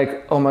grabbing, they're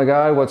like, "Oh my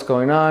God, what's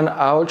going on?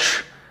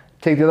 Ouch."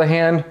 Take the other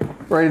hand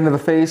right into the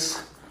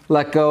face,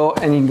 let go,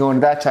 and you can go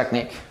into that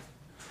technique.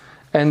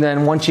 And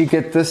then once you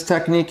get this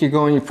technique,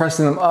 you're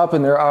pressing them up,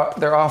 and they're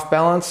off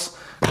balance,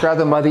 grab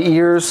them by the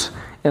ears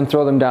and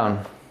throw them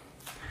down.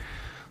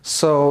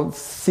 So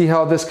see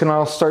how this can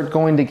all start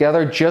going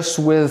together just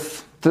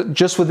with the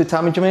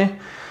Itami Jime,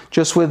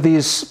 just with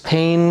these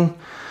pain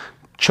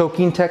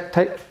choking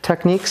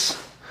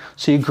techniques.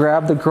 So you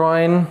grab the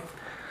groin,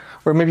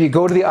 or maybe you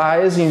go to the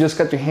eyes and you just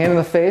got your hand in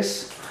the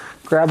face,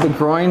 grab the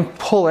groin,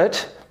 pull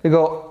it, you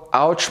go,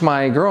 "Ouch,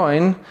 my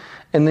groin,"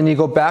 and then you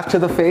go back to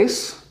the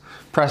face,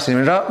 pressing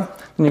it up,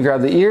 then you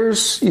grab the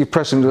ears, you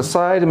press them to the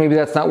side, and maybe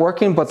that's not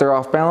working, but they're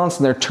off balance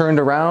and they're turned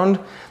around.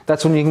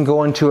 That's when you can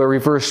go into a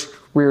reverse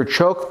rear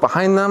choke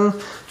behind them,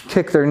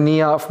 kick their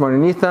knee out from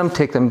underneath them,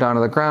 take them down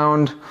to the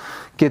ground,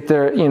 get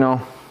their, you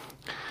know,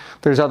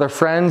 there's other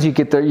friends, you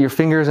get your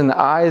fingers in the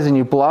eyes and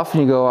you bluff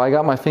and you go, "I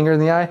got my finger in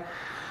the eye."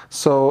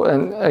 So,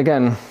 and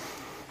again,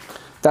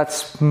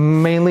 that's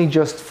mainly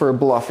just for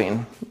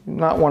bluffing. You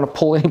not want to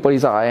pull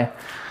anybody's eye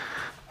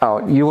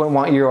out. You wouldn't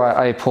want your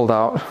eye pulled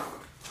out.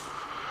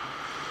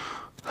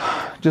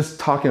 Just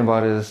talking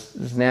about it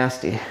is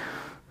nasty.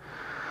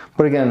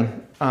 But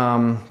again,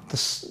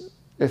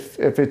 if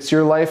it's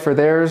your life or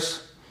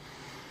theirs,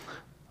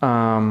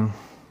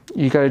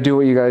 you got to do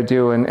what you got to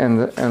do,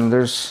 and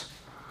there's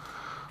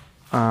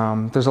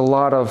a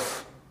lot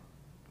of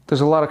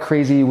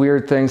crazy,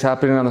 weird things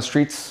happening on the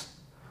streets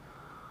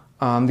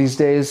these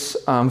days.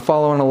 I'm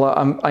following a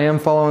lot. I am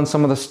following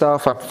some of the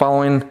stuff. I'm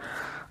following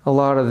a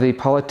lot of the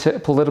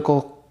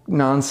political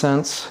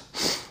nonsense.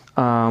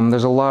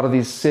 There's a lot of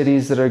these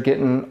cities that are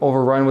getting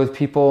overrun with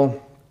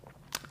people,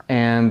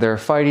 and they're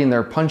fighting.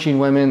 They're punching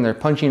women. They're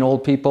punching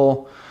old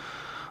people.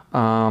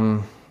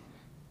 Random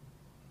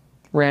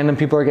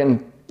people are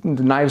getting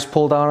knives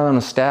pulled out on them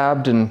and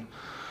stabbed, and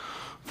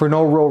for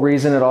no real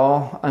reason at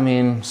all. I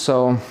mean,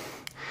 so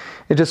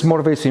it just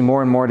motivates me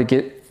more and more to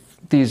get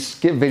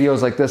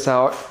videos like this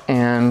out.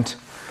 And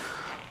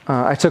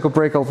I took a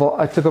break a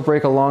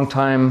long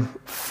time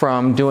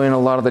from doing a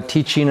lot of the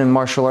teaching and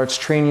martial arts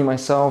training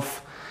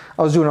myself.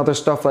 I was doing other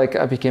stuff, like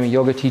I became a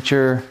yoga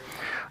teacher.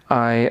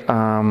 I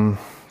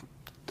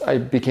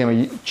became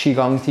a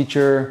Qigong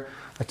teacher.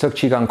 I took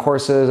Qigong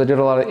courses. I did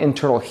a lot of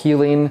internal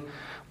healing,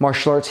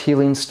 martial arts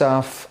healing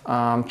stuff,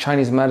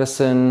 Chinese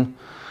medicine.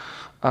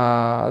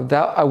 I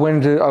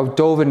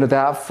dove into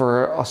that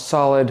for a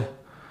solid,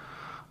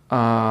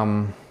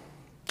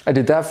 I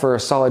did that for a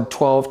solid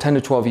 10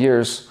 to 12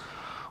 years.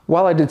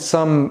 While I did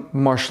some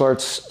martial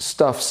arts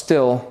stuff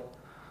still,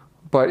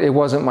 but it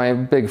wasn't my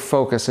big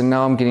focus. And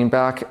now I'm getting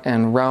back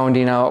and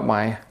rounding out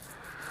my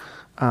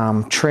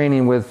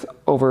training with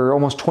over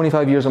almost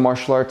 25 years of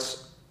martial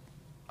arts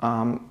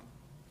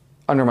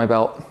under my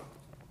belt,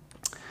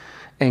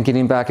 and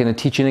getting back into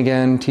teaching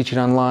again, teaching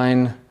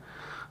online,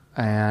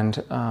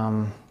 and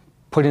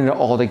putting it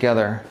all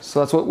together. So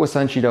that's what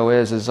Wasenshido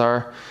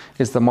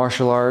is the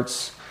martial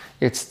arts.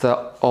 It's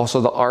also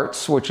the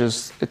arts,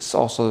 it's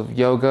also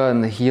yoga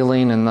and the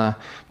healing and the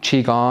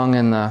Qigong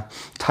and the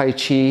Tai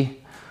Chi.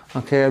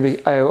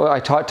 Okay, I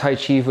taught Tai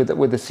Chi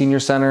with the senior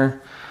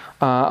center.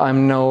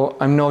 I'm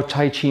no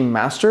Tai Chi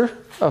master,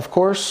 of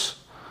course,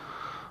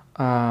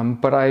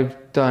 but I've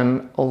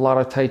done a lot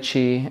of Tai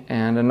Chi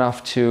and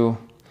enough to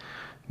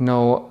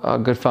know a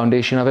good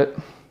foundation of it,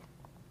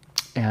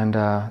 and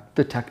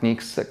the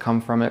techniques that come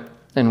from it,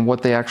 and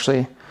what they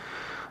actually,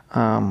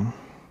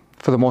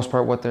 for the most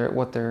part, what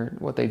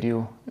they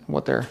do,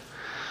 what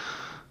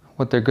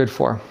they're good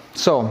for.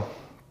 So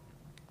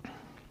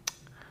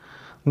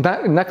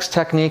that next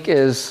technique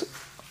is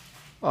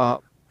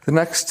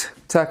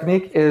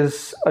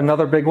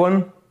another big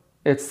one.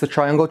 It's the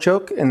triangle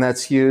choke, and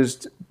that's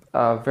used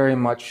very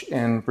much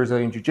in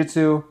Brazilian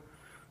jiu-jitsu,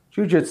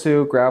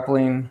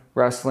 grappling,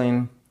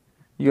 wrestling,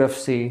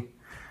 UFC.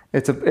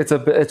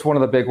 It's one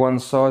of the big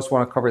ones, so I just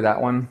want to cover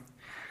that one.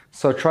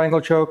 So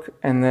triangle choke,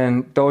 and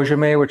then Dojo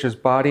Jime, which is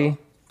body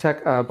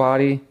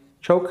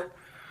choke,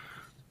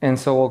 and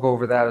so we'll go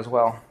over that as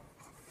well.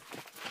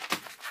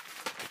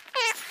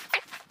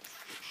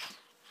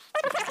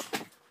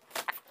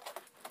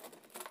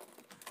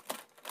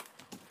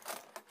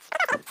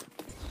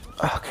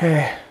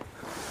 Okay,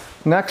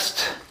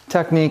 next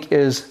technique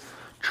is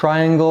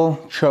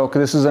triangle choke.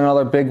 This is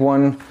another big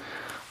one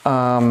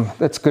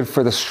that's good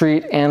for the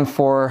street and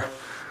for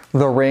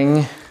the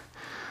ring.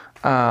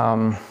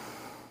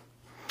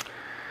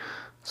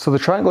 So the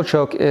triangle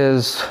choke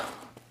is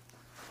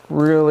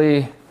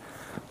really,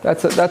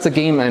 that's a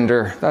game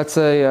ender. That's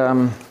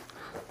a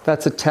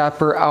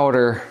tapper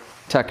outer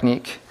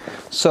technique.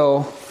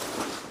 So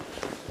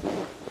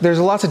there's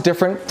lots of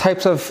different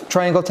types of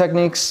triangle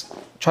techniques,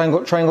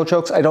 triangle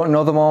chokes. I don't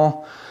know them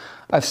all.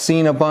 I've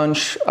seen a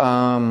bunch.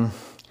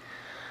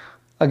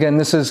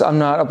 Again, I'm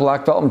not a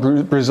black belt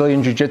in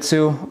Brazilian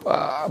Jiu-Jitsu,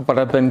 but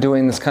I've been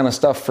doing this kind of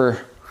stuff for,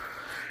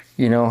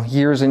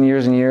 years and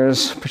years and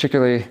years,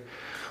 particularly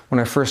when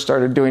I first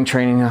started doing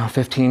training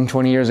 15,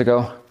 20 years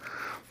ago.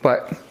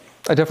 But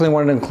I definitely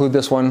wanted to include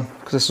this one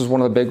because this is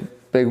one of the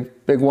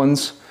big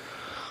ones.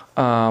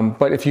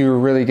 But if you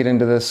really get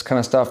into this kind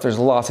of stuff, there's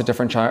lots of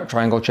different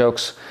triangle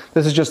chokes.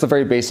 This is just a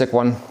very basic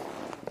one.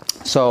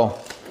 So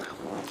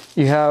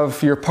you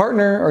have your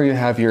partner, or you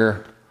have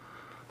your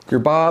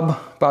Bob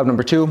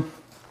number 2,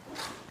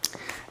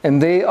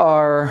 and they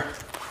are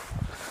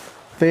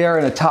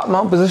in a top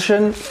mount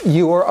position.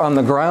 You are on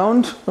the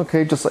ground,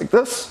 okay, just like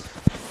this.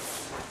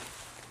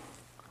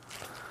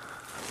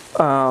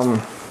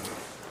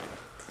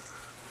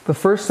 The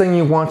first thing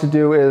you want to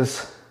do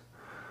is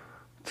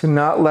to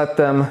not let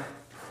them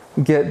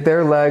get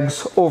their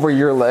legs over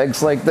your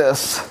legs like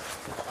this.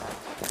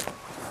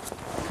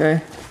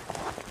 Okay?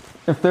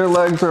 If their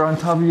legs are on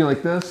top of you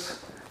like this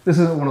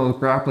isn't one of those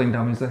grappling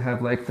dummies that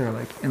have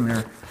they're in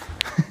their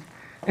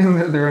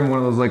they're in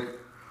one of those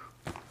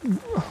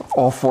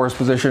all fours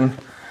position.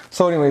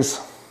 So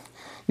anyways,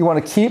 you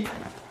want to keep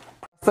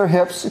their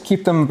hips,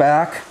 keep them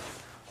back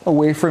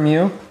away from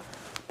you.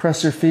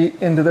 Press your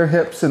feet into their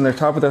hips and the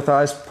top of their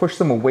thighs, push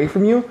them away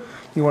from you.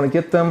 You want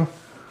to get them,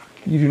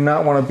 you do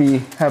not want to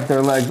have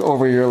their legs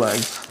over your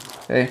legs,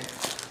 okay?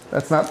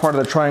 That's not part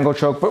of the triangle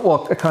choke, but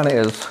well, it kind of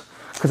is,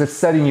 because it's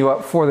setting you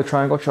up for the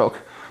triangle choke.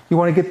 You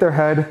want to get their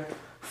head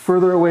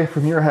further away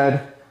from your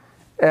head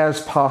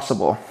as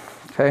possible,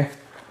 okay?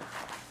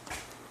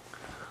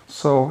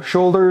 So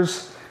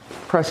shoulders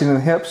pressing in the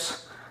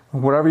hips,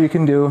 whatever you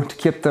can do to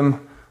keep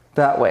them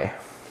that way.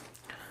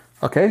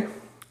 Okay?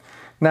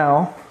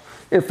 Now,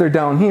 if they're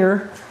down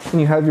here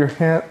and you have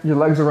your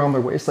legs around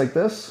their waist like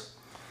this,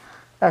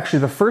 actually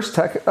the first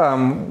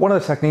one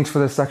of the techniques for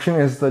this section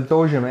is the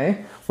Dojo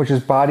Jime, which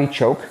is body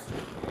choke.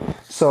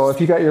 So if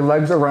you got your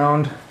legs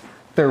around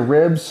their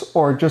ribs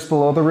or just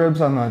below the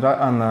ribs on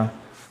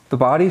the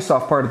body,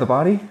 soft part of the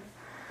body,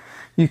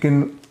 you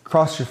can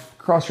cross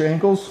your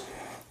ankles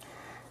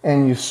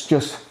and you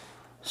just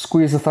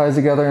squeeze the thighs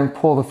together and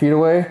pull the feet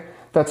away.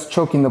 That's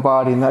choking the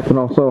body, and that can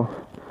also,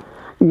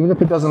 even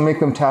if it doesn't make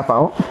them tap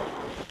out,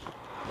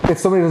 if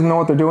somebody doesn't know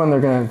what they're doing, they're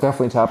going to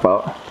definitely tap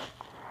out.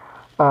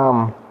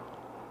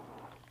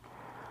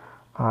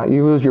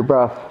 You lose your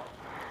breath,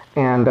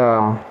 and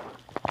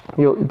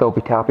they'll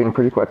be tapping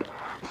pretty quick.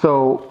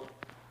 So,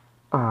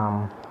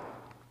 what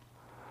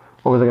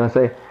was I going to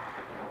say?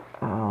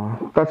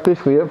 That's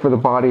basically it for the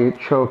body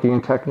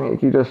choking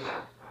technique. You just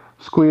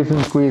squeeze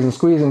and squeeze and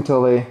squeeze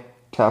until they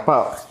tap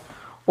out,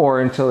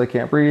 or until they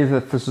can't breathe,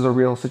 if this is a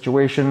real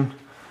situation.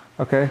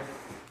 Okay?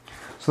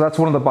 So that's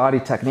one of the body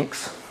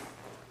techniques.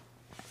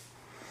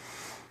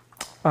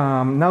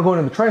 Now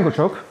going to the triangle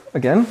choke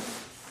again.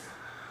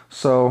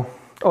 So,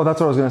 oh,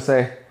 that's what I was going to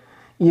say.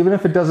 Even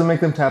if it doesn't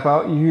make them tap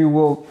out, it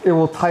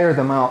will tire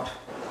them out.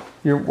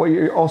 What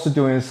you're also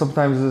doing is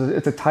sometimes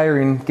it's a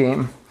tiring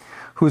game.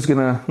 Who's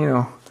gonna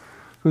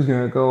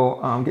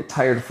go get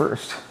tired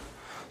first?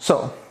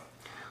 So,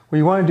 what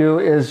you want to do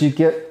is you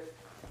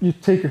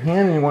take your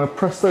hand and you want to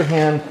press their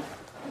hand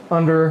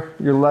under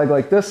your leg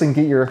like this and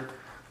get your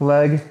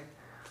leg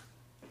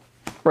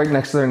right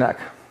next to their neck.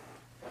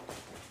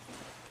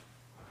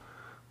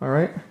 All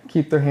right,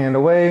 keep their hand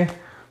away,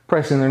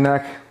 pressing their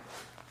neck,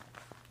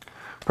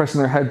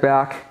 pressing their head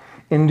back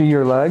into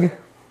your leg.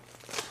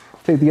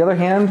 Take the other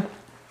hand,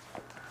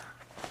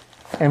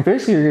 and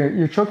basically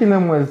you're choking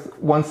them with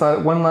one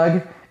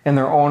leg and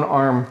their own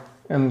arm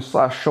and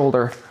 /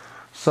 shoulder.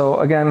 So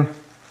again,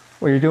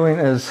 what you're doing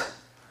is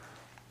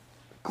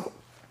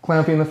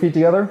clamping the feet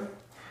together,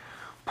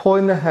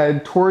 pulling the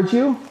head towards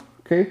you,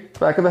 okay,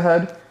 back of the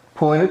head,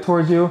 pulling it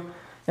towards you,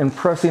 and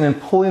pressing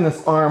and pulling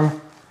this arm,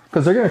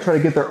 because they're going to try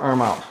to get their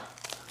arm out.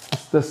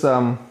 This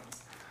arm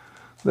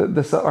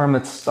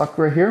that's stuck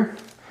right here,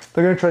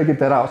 they're going to try to get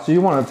that out. So you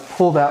want to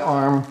pull that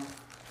arm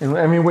in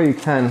any way you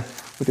can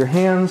with your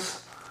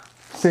hands,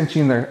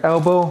 cinching their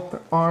elbow,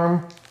 their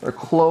arm, their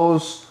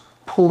clothes,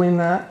 pulling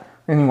that.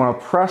 And you want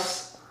to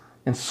press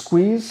and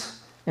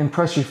squeeze and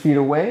press your feet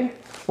away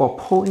while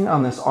pulling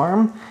on this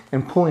arm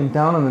and pulling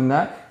down on the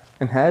neck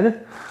and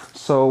head.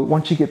 So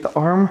once you get the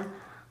arm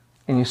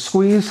and you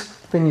squeeze,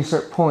 then you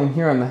start pulling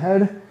here on the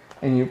head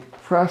and you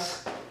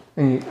press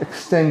and you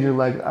extend your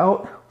leg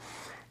out,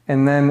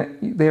 and then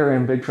they're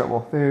in big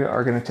trouble. They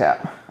are going to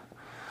tap.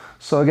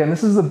 So again,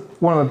 this is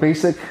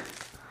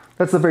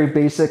that's the very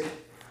basic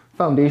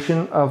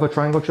foundation of a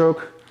triangle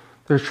choke.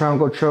 There's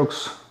triangle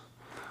chokes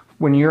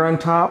when you're on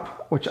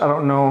top, which I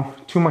don't know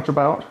too much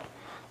about.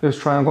 There's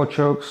triangle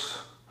chokes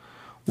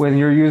when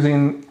you're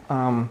using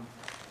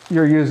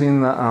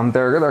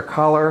their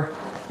collar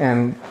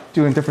and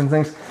doing different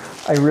things.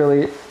 I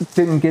really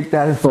didn't get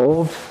that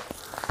involved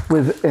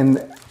with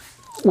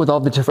all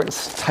the different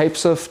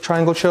types of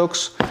triangle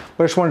chokes, but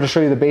I just wanted to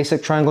show you the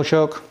basic triangle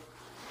choke.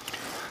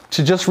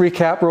 To just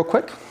recap real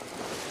quick,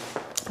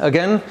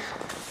 again,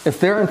 if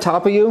they're on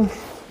top of you,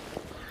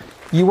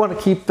 you want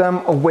to keep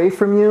them away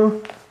from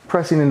you,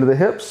 pressing into the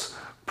hips,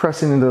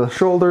 pressing into the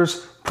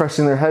shoulders,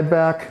 pressing their head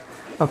back.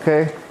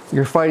 Okay,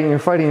 you're fighting.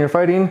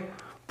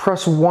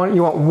 Press one,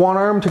 you want one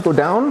arm to go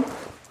down,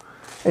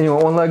 and you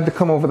want one leg to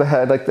come over the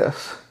head like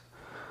this.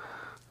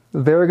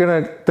 They're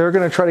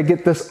gonna try to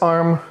get this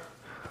arm,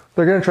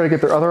 they're gonna try to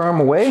get their other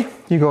arm away.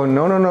 You go,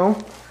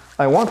 no,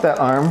 I want that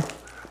arm,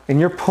 and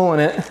you're pulling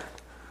it,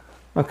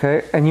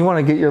 okay? And you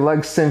wanna get your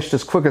leg cinched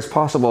as quick as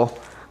possible.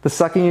 The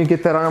second you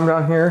get that arm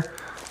down here,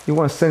 you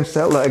wanna cinch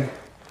that leg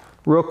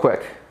real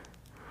quick,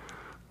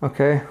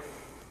 okay?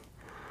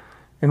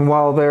 And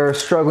while they're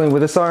struggling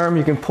with this arm,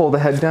 you can pull the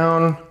head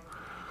down,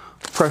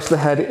 pressing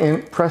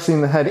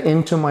the head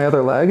into my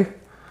other leg,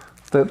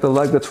 the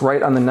leg that's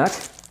right on the neck.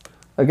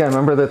 Again,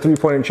 remember the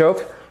three-pointed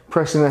choke?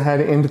 Pressing the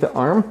head into the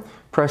arm,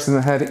 pressing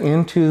the head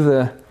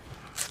into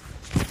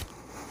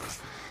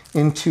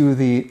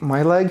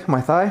my leg,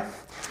 my thigh,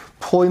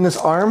 pulling this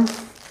arm,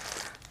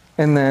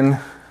 and then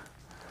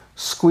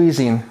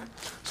squeezing.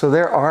 So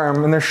their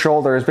arm and their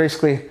shoulder is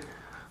basically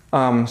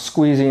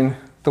squeezing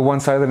the one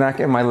side of the neck,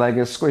 and my leg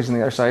is squeezing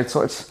the other side.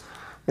 So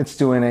it's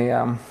doing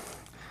a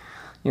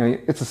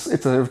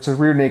it's a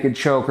rear naked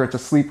choke, or it's a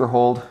sleeper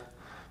hold,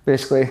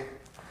 basically.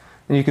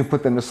 And you can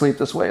put them to sleep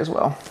this way as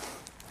well.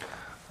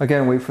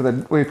 Again,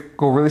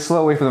 go really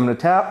slow, wait for them to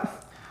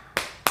tap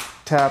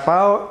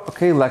out,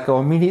 okay, let go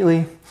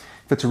immediately.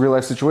 If it's a real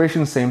life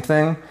situation, same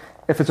thing.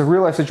 If it's a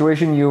real life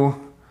situation,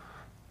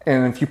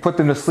 if you put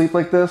them to sleep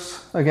like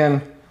this,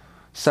 again,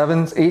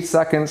 7-8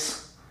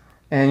 seconds,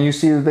 and you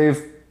see that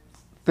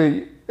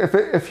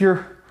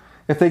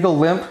if they go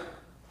limp,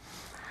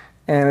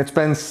 and it's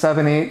been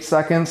 7-8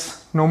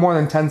 seconds, no more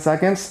than 10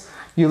 seconds,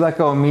 you let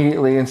go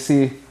immediately and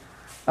see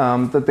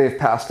that they've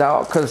passed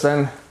out, because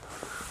then,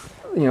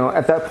 you know,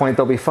 at that point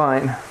they'll be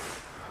fine.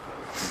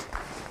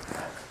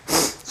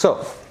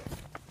 So,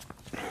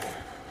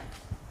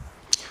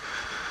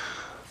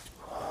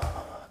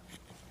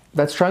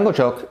 that's triangle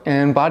choke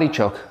and body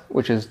choke,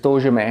 which is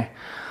Dojo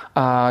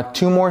Jime.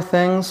 Two more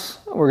things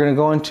we're going to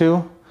go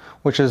into,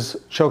 which is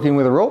choking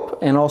with a rope,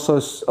 and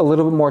also a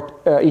little bit more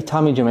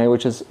Itami Jime,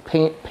 which is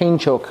pain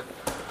choke.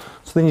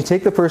 So then you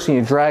take the person,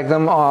 you drag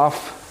them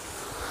off.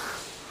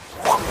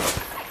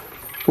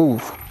 Ooh,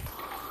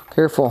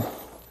 careful.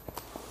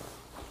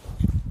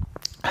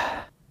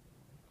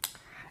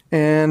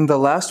 And the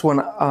last one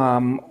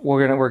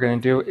we're gonna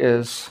do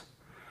is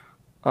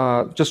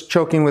just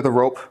choking with a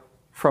rope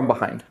from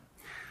behind.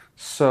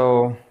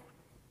 So,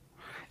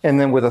 and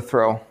then with a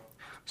throw.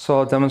 So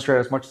I'll demonstrate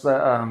as much as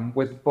that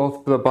with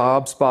both the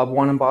bobs, Bob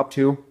 1 and Bob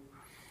 2,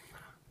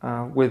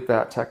 with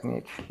that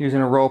technique.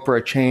 Using a rope or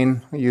a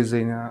chain,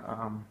 using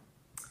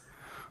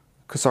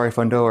Kusari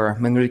Fundo or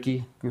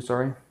Menriki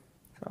Kusari.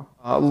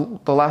 So,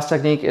 the last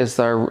technique is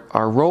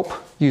our rope,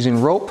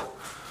 using rope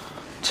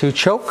to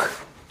choke.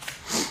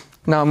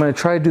 Now I'm going to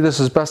try to do this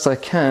as best I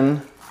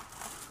can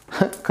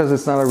because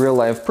it's not a real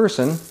live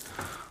person,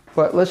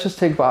 but let's just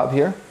take Bob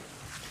here.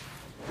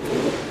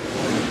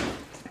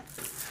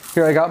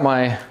 Here I got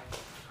my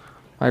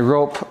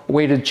rope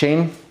weighted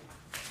chain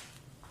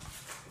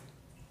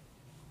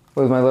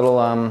with my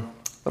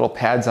little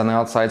pads on the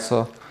outside,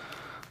 so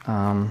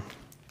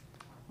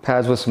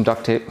pads with some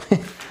duct tape.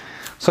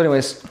 So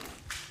anyways,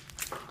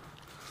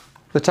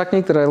 the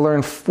technique that I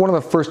learned, one of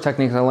the first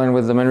techniques I learned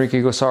with the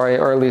Menriki Gosari,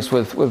 or at least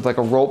with like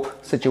a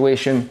rope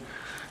situation,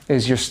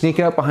 is you're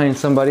sneaking up behind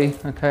somebody,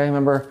 okay?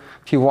 Remember,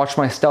 if you watch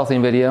my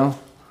stealthing video,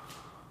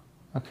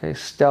 okay,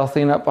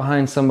 stealthing up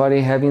behind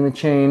somebody, having the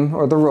chain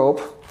or the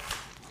rope.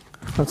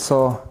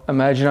 So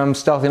imagine I'm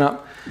stealthing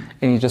up,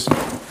 and you just,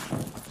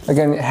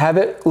 again, have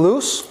it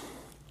loose,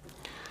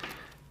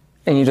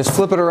 and you just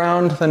flip it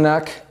around the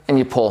neck, and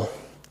you pull.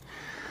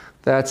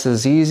 That's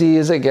as easy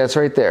as it gets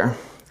right there.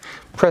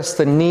 Press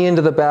the knee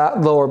into the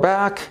lower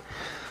back,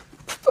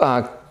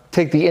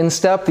 take the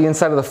instep, the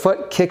inside of the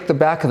foot, kick the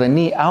back of the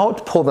knee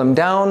out, pull them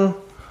down,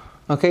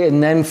 okay,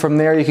 and then from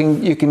there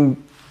you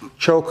can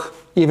choke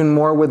even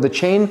more with the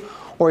chain,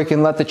 or you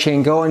can let the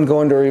chain go and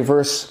go into a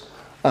reverse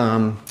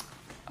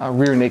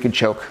rear naked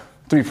choke,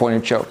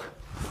 three-pointed choke.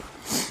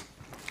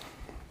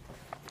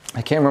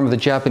 I can't remember the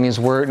Japanese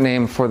word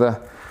name for the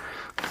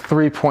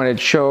three-pointed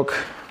choke.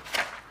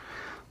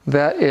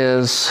 That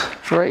is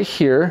right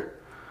here.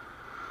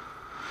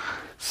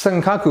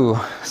 Sankaku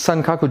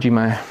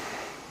Jime.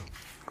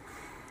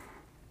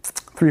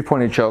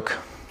 Three-pointed choke.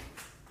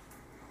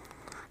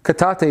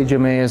 Katate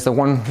Jime is the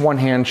one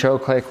hand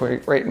choke, like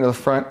right into the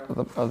front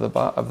of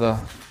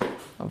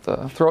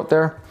the throat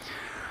there.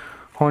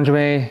 Hon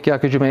Jime,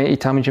 Gyaku Jime,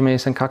 Itami Jime,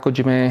 Sankaku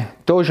Jime,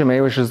 Dojo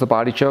Jime, which is the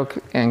body choke,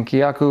 and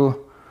Gyaku.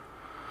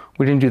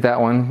 We didn't do that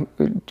one.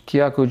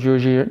 Gyaku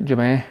Joji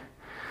Jime,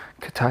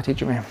 Katate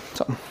Jime.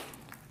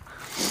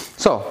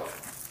 So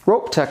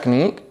rope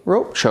technique,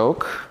 rope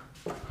choke.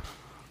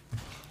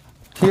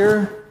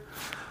 Here,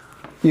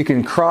 you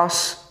can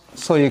cross,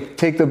 so you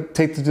take the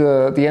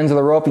ends of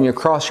the rope and you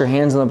cross your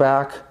hands in the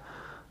back.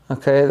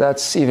 Okay,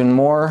 that's even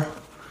more.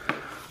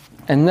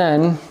 And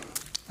then,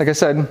 like I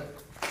said,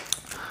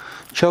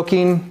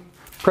 choking,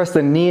 press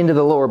the knee into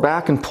the lower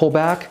back and pull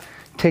back.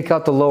 Take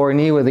out the lower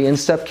knee with the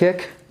instep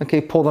kick.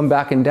 Okay, pull them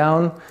back and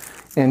down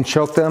and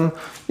choke them.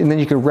 And then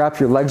you can wrap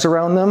your legs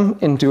around them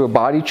and do a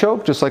body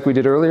choke, just like we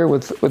did earlier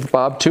with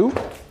Bob 2.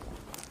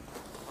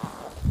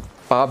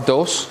 Bob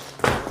dos.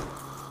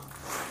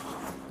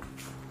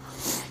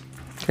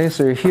 Okay,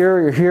 so you're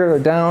here, they're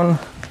down,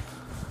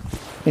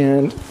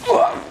 and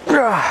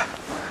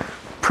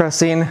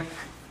pressing,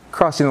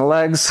 crossing the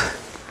legs,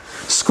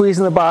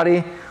 squeezing the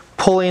body,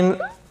 pulling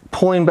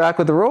back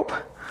with the rope.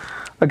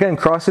 Again,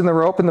 crossing the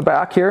rope in the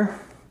back here,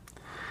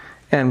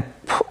 and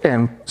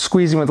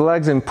squeezing with the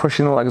legs and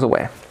pushing the legs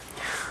away.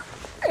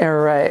 All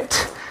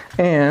right,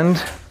 and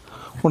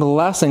one of the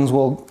last things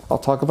I'll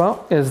talk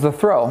about is the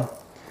throw.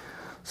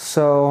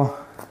 So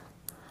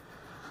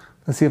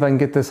let's see if I can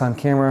get this on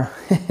camera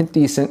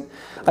decent.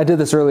 I did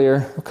this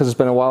earlier because it's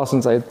been a while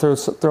since I had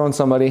thrown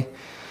somebody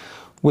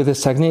with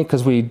this technique,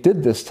 because we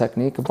did this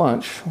technique a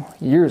bunch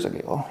years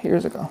ago.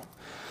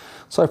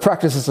 So I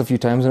practiced this a few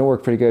times and it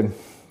worked pretty good.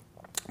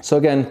 So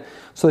again,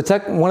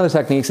 one of the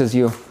techniques is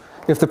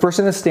if the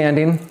person is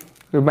standing,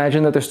 you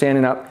imagine that they're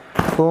standing up,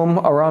 boom,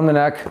 around the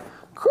neck.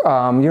 You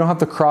don't have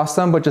to cross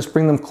them, but just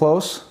bring them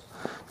close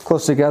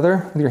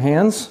together with your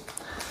hands.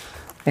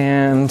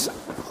 And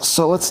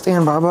so let's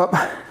stand Bob up.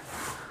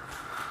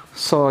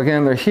 So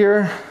again, they're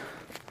here.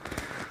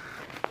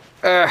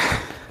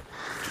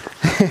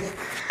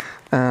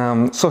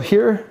 So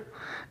here,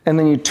 and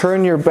then you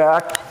turn your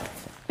back,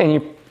 and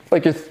you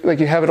like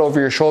you have it over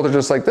your shoulder,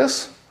 just like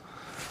this.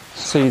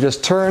 So you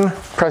just turn,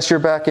 press your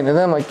back into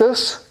them like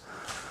this,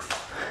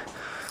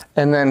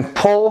 and then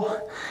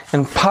pull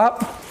and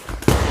pop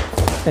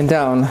and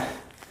down.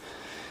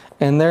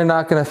 And they're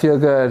not going to feel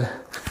good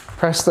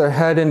press their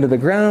head into the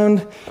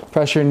ground,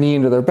 press your knee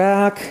into their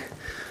back,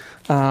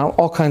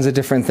 all kinds of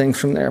different things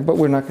from there, but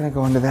we're not going to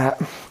go into that.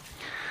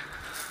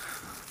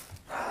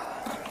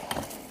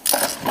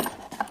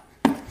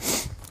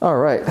 All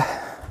right.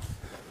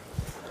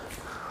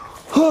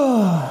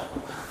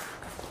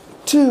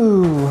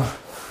 2,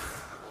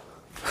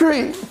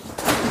 3.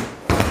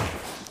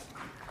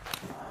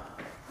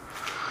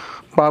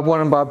 Bob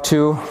 1 and Bob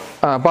 2.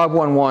 Bob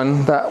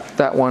 1,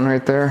 that one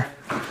right there.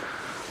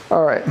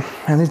 All right,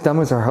 and these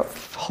dummies are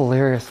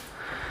hilarious.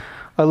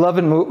 I love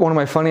it. One of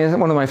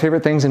my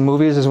favorite things in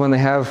movies is when they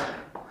have,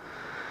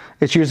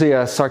 it's usually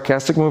a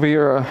sarcastic movie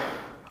or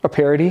a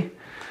parody,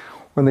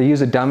 when they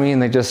use a dummy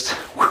and they just,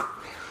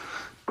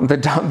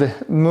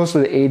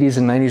 mostly the 80s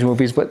and 90s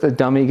movies, but the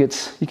dummy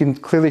gets, you can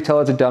clearly tell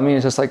it's a dummy, and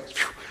it's just like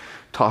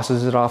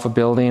tosses it off a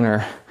building,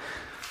 or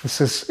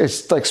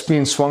it's like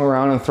being swung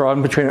around and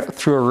thrown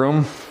through a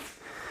room.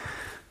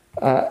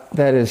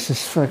 That is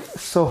just like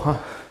so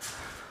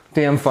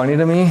damn funny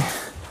to me.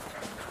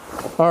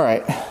 All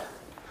right,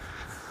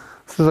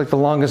 this is like the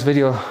longest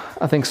video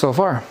I think so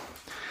far.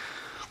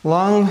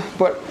 Long,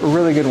 but a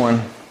really good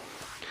one.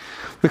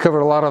 We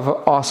covered a lot of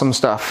awesome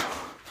stuff.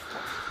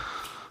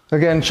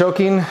 Again,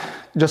 choking,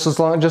 just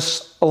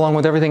along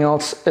with everything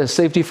else, is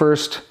safety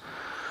first.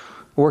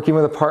 Working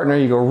with a partner,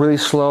 you go really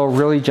slow,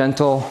 really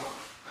gentle,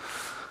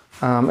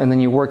 and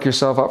then you work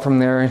yourself up from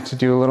there to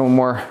do a little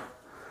more,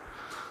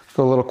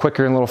 go a little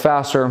quicker and a little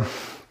faster.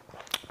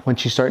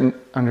 Once you start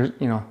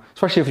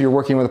especially if you're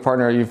working with a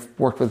partner you've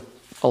worked with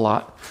a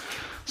lot.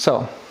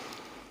 So,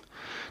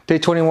 day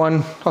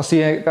 21, I'll see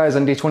you guys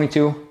on day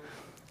 22.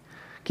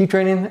 Keep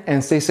training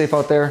and stay safe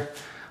out there.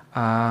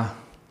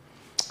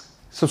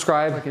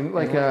 Subscribe,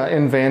 like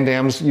in Van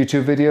Damme's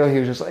YouTube video, he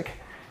was just like,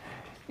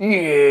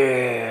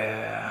 yeah.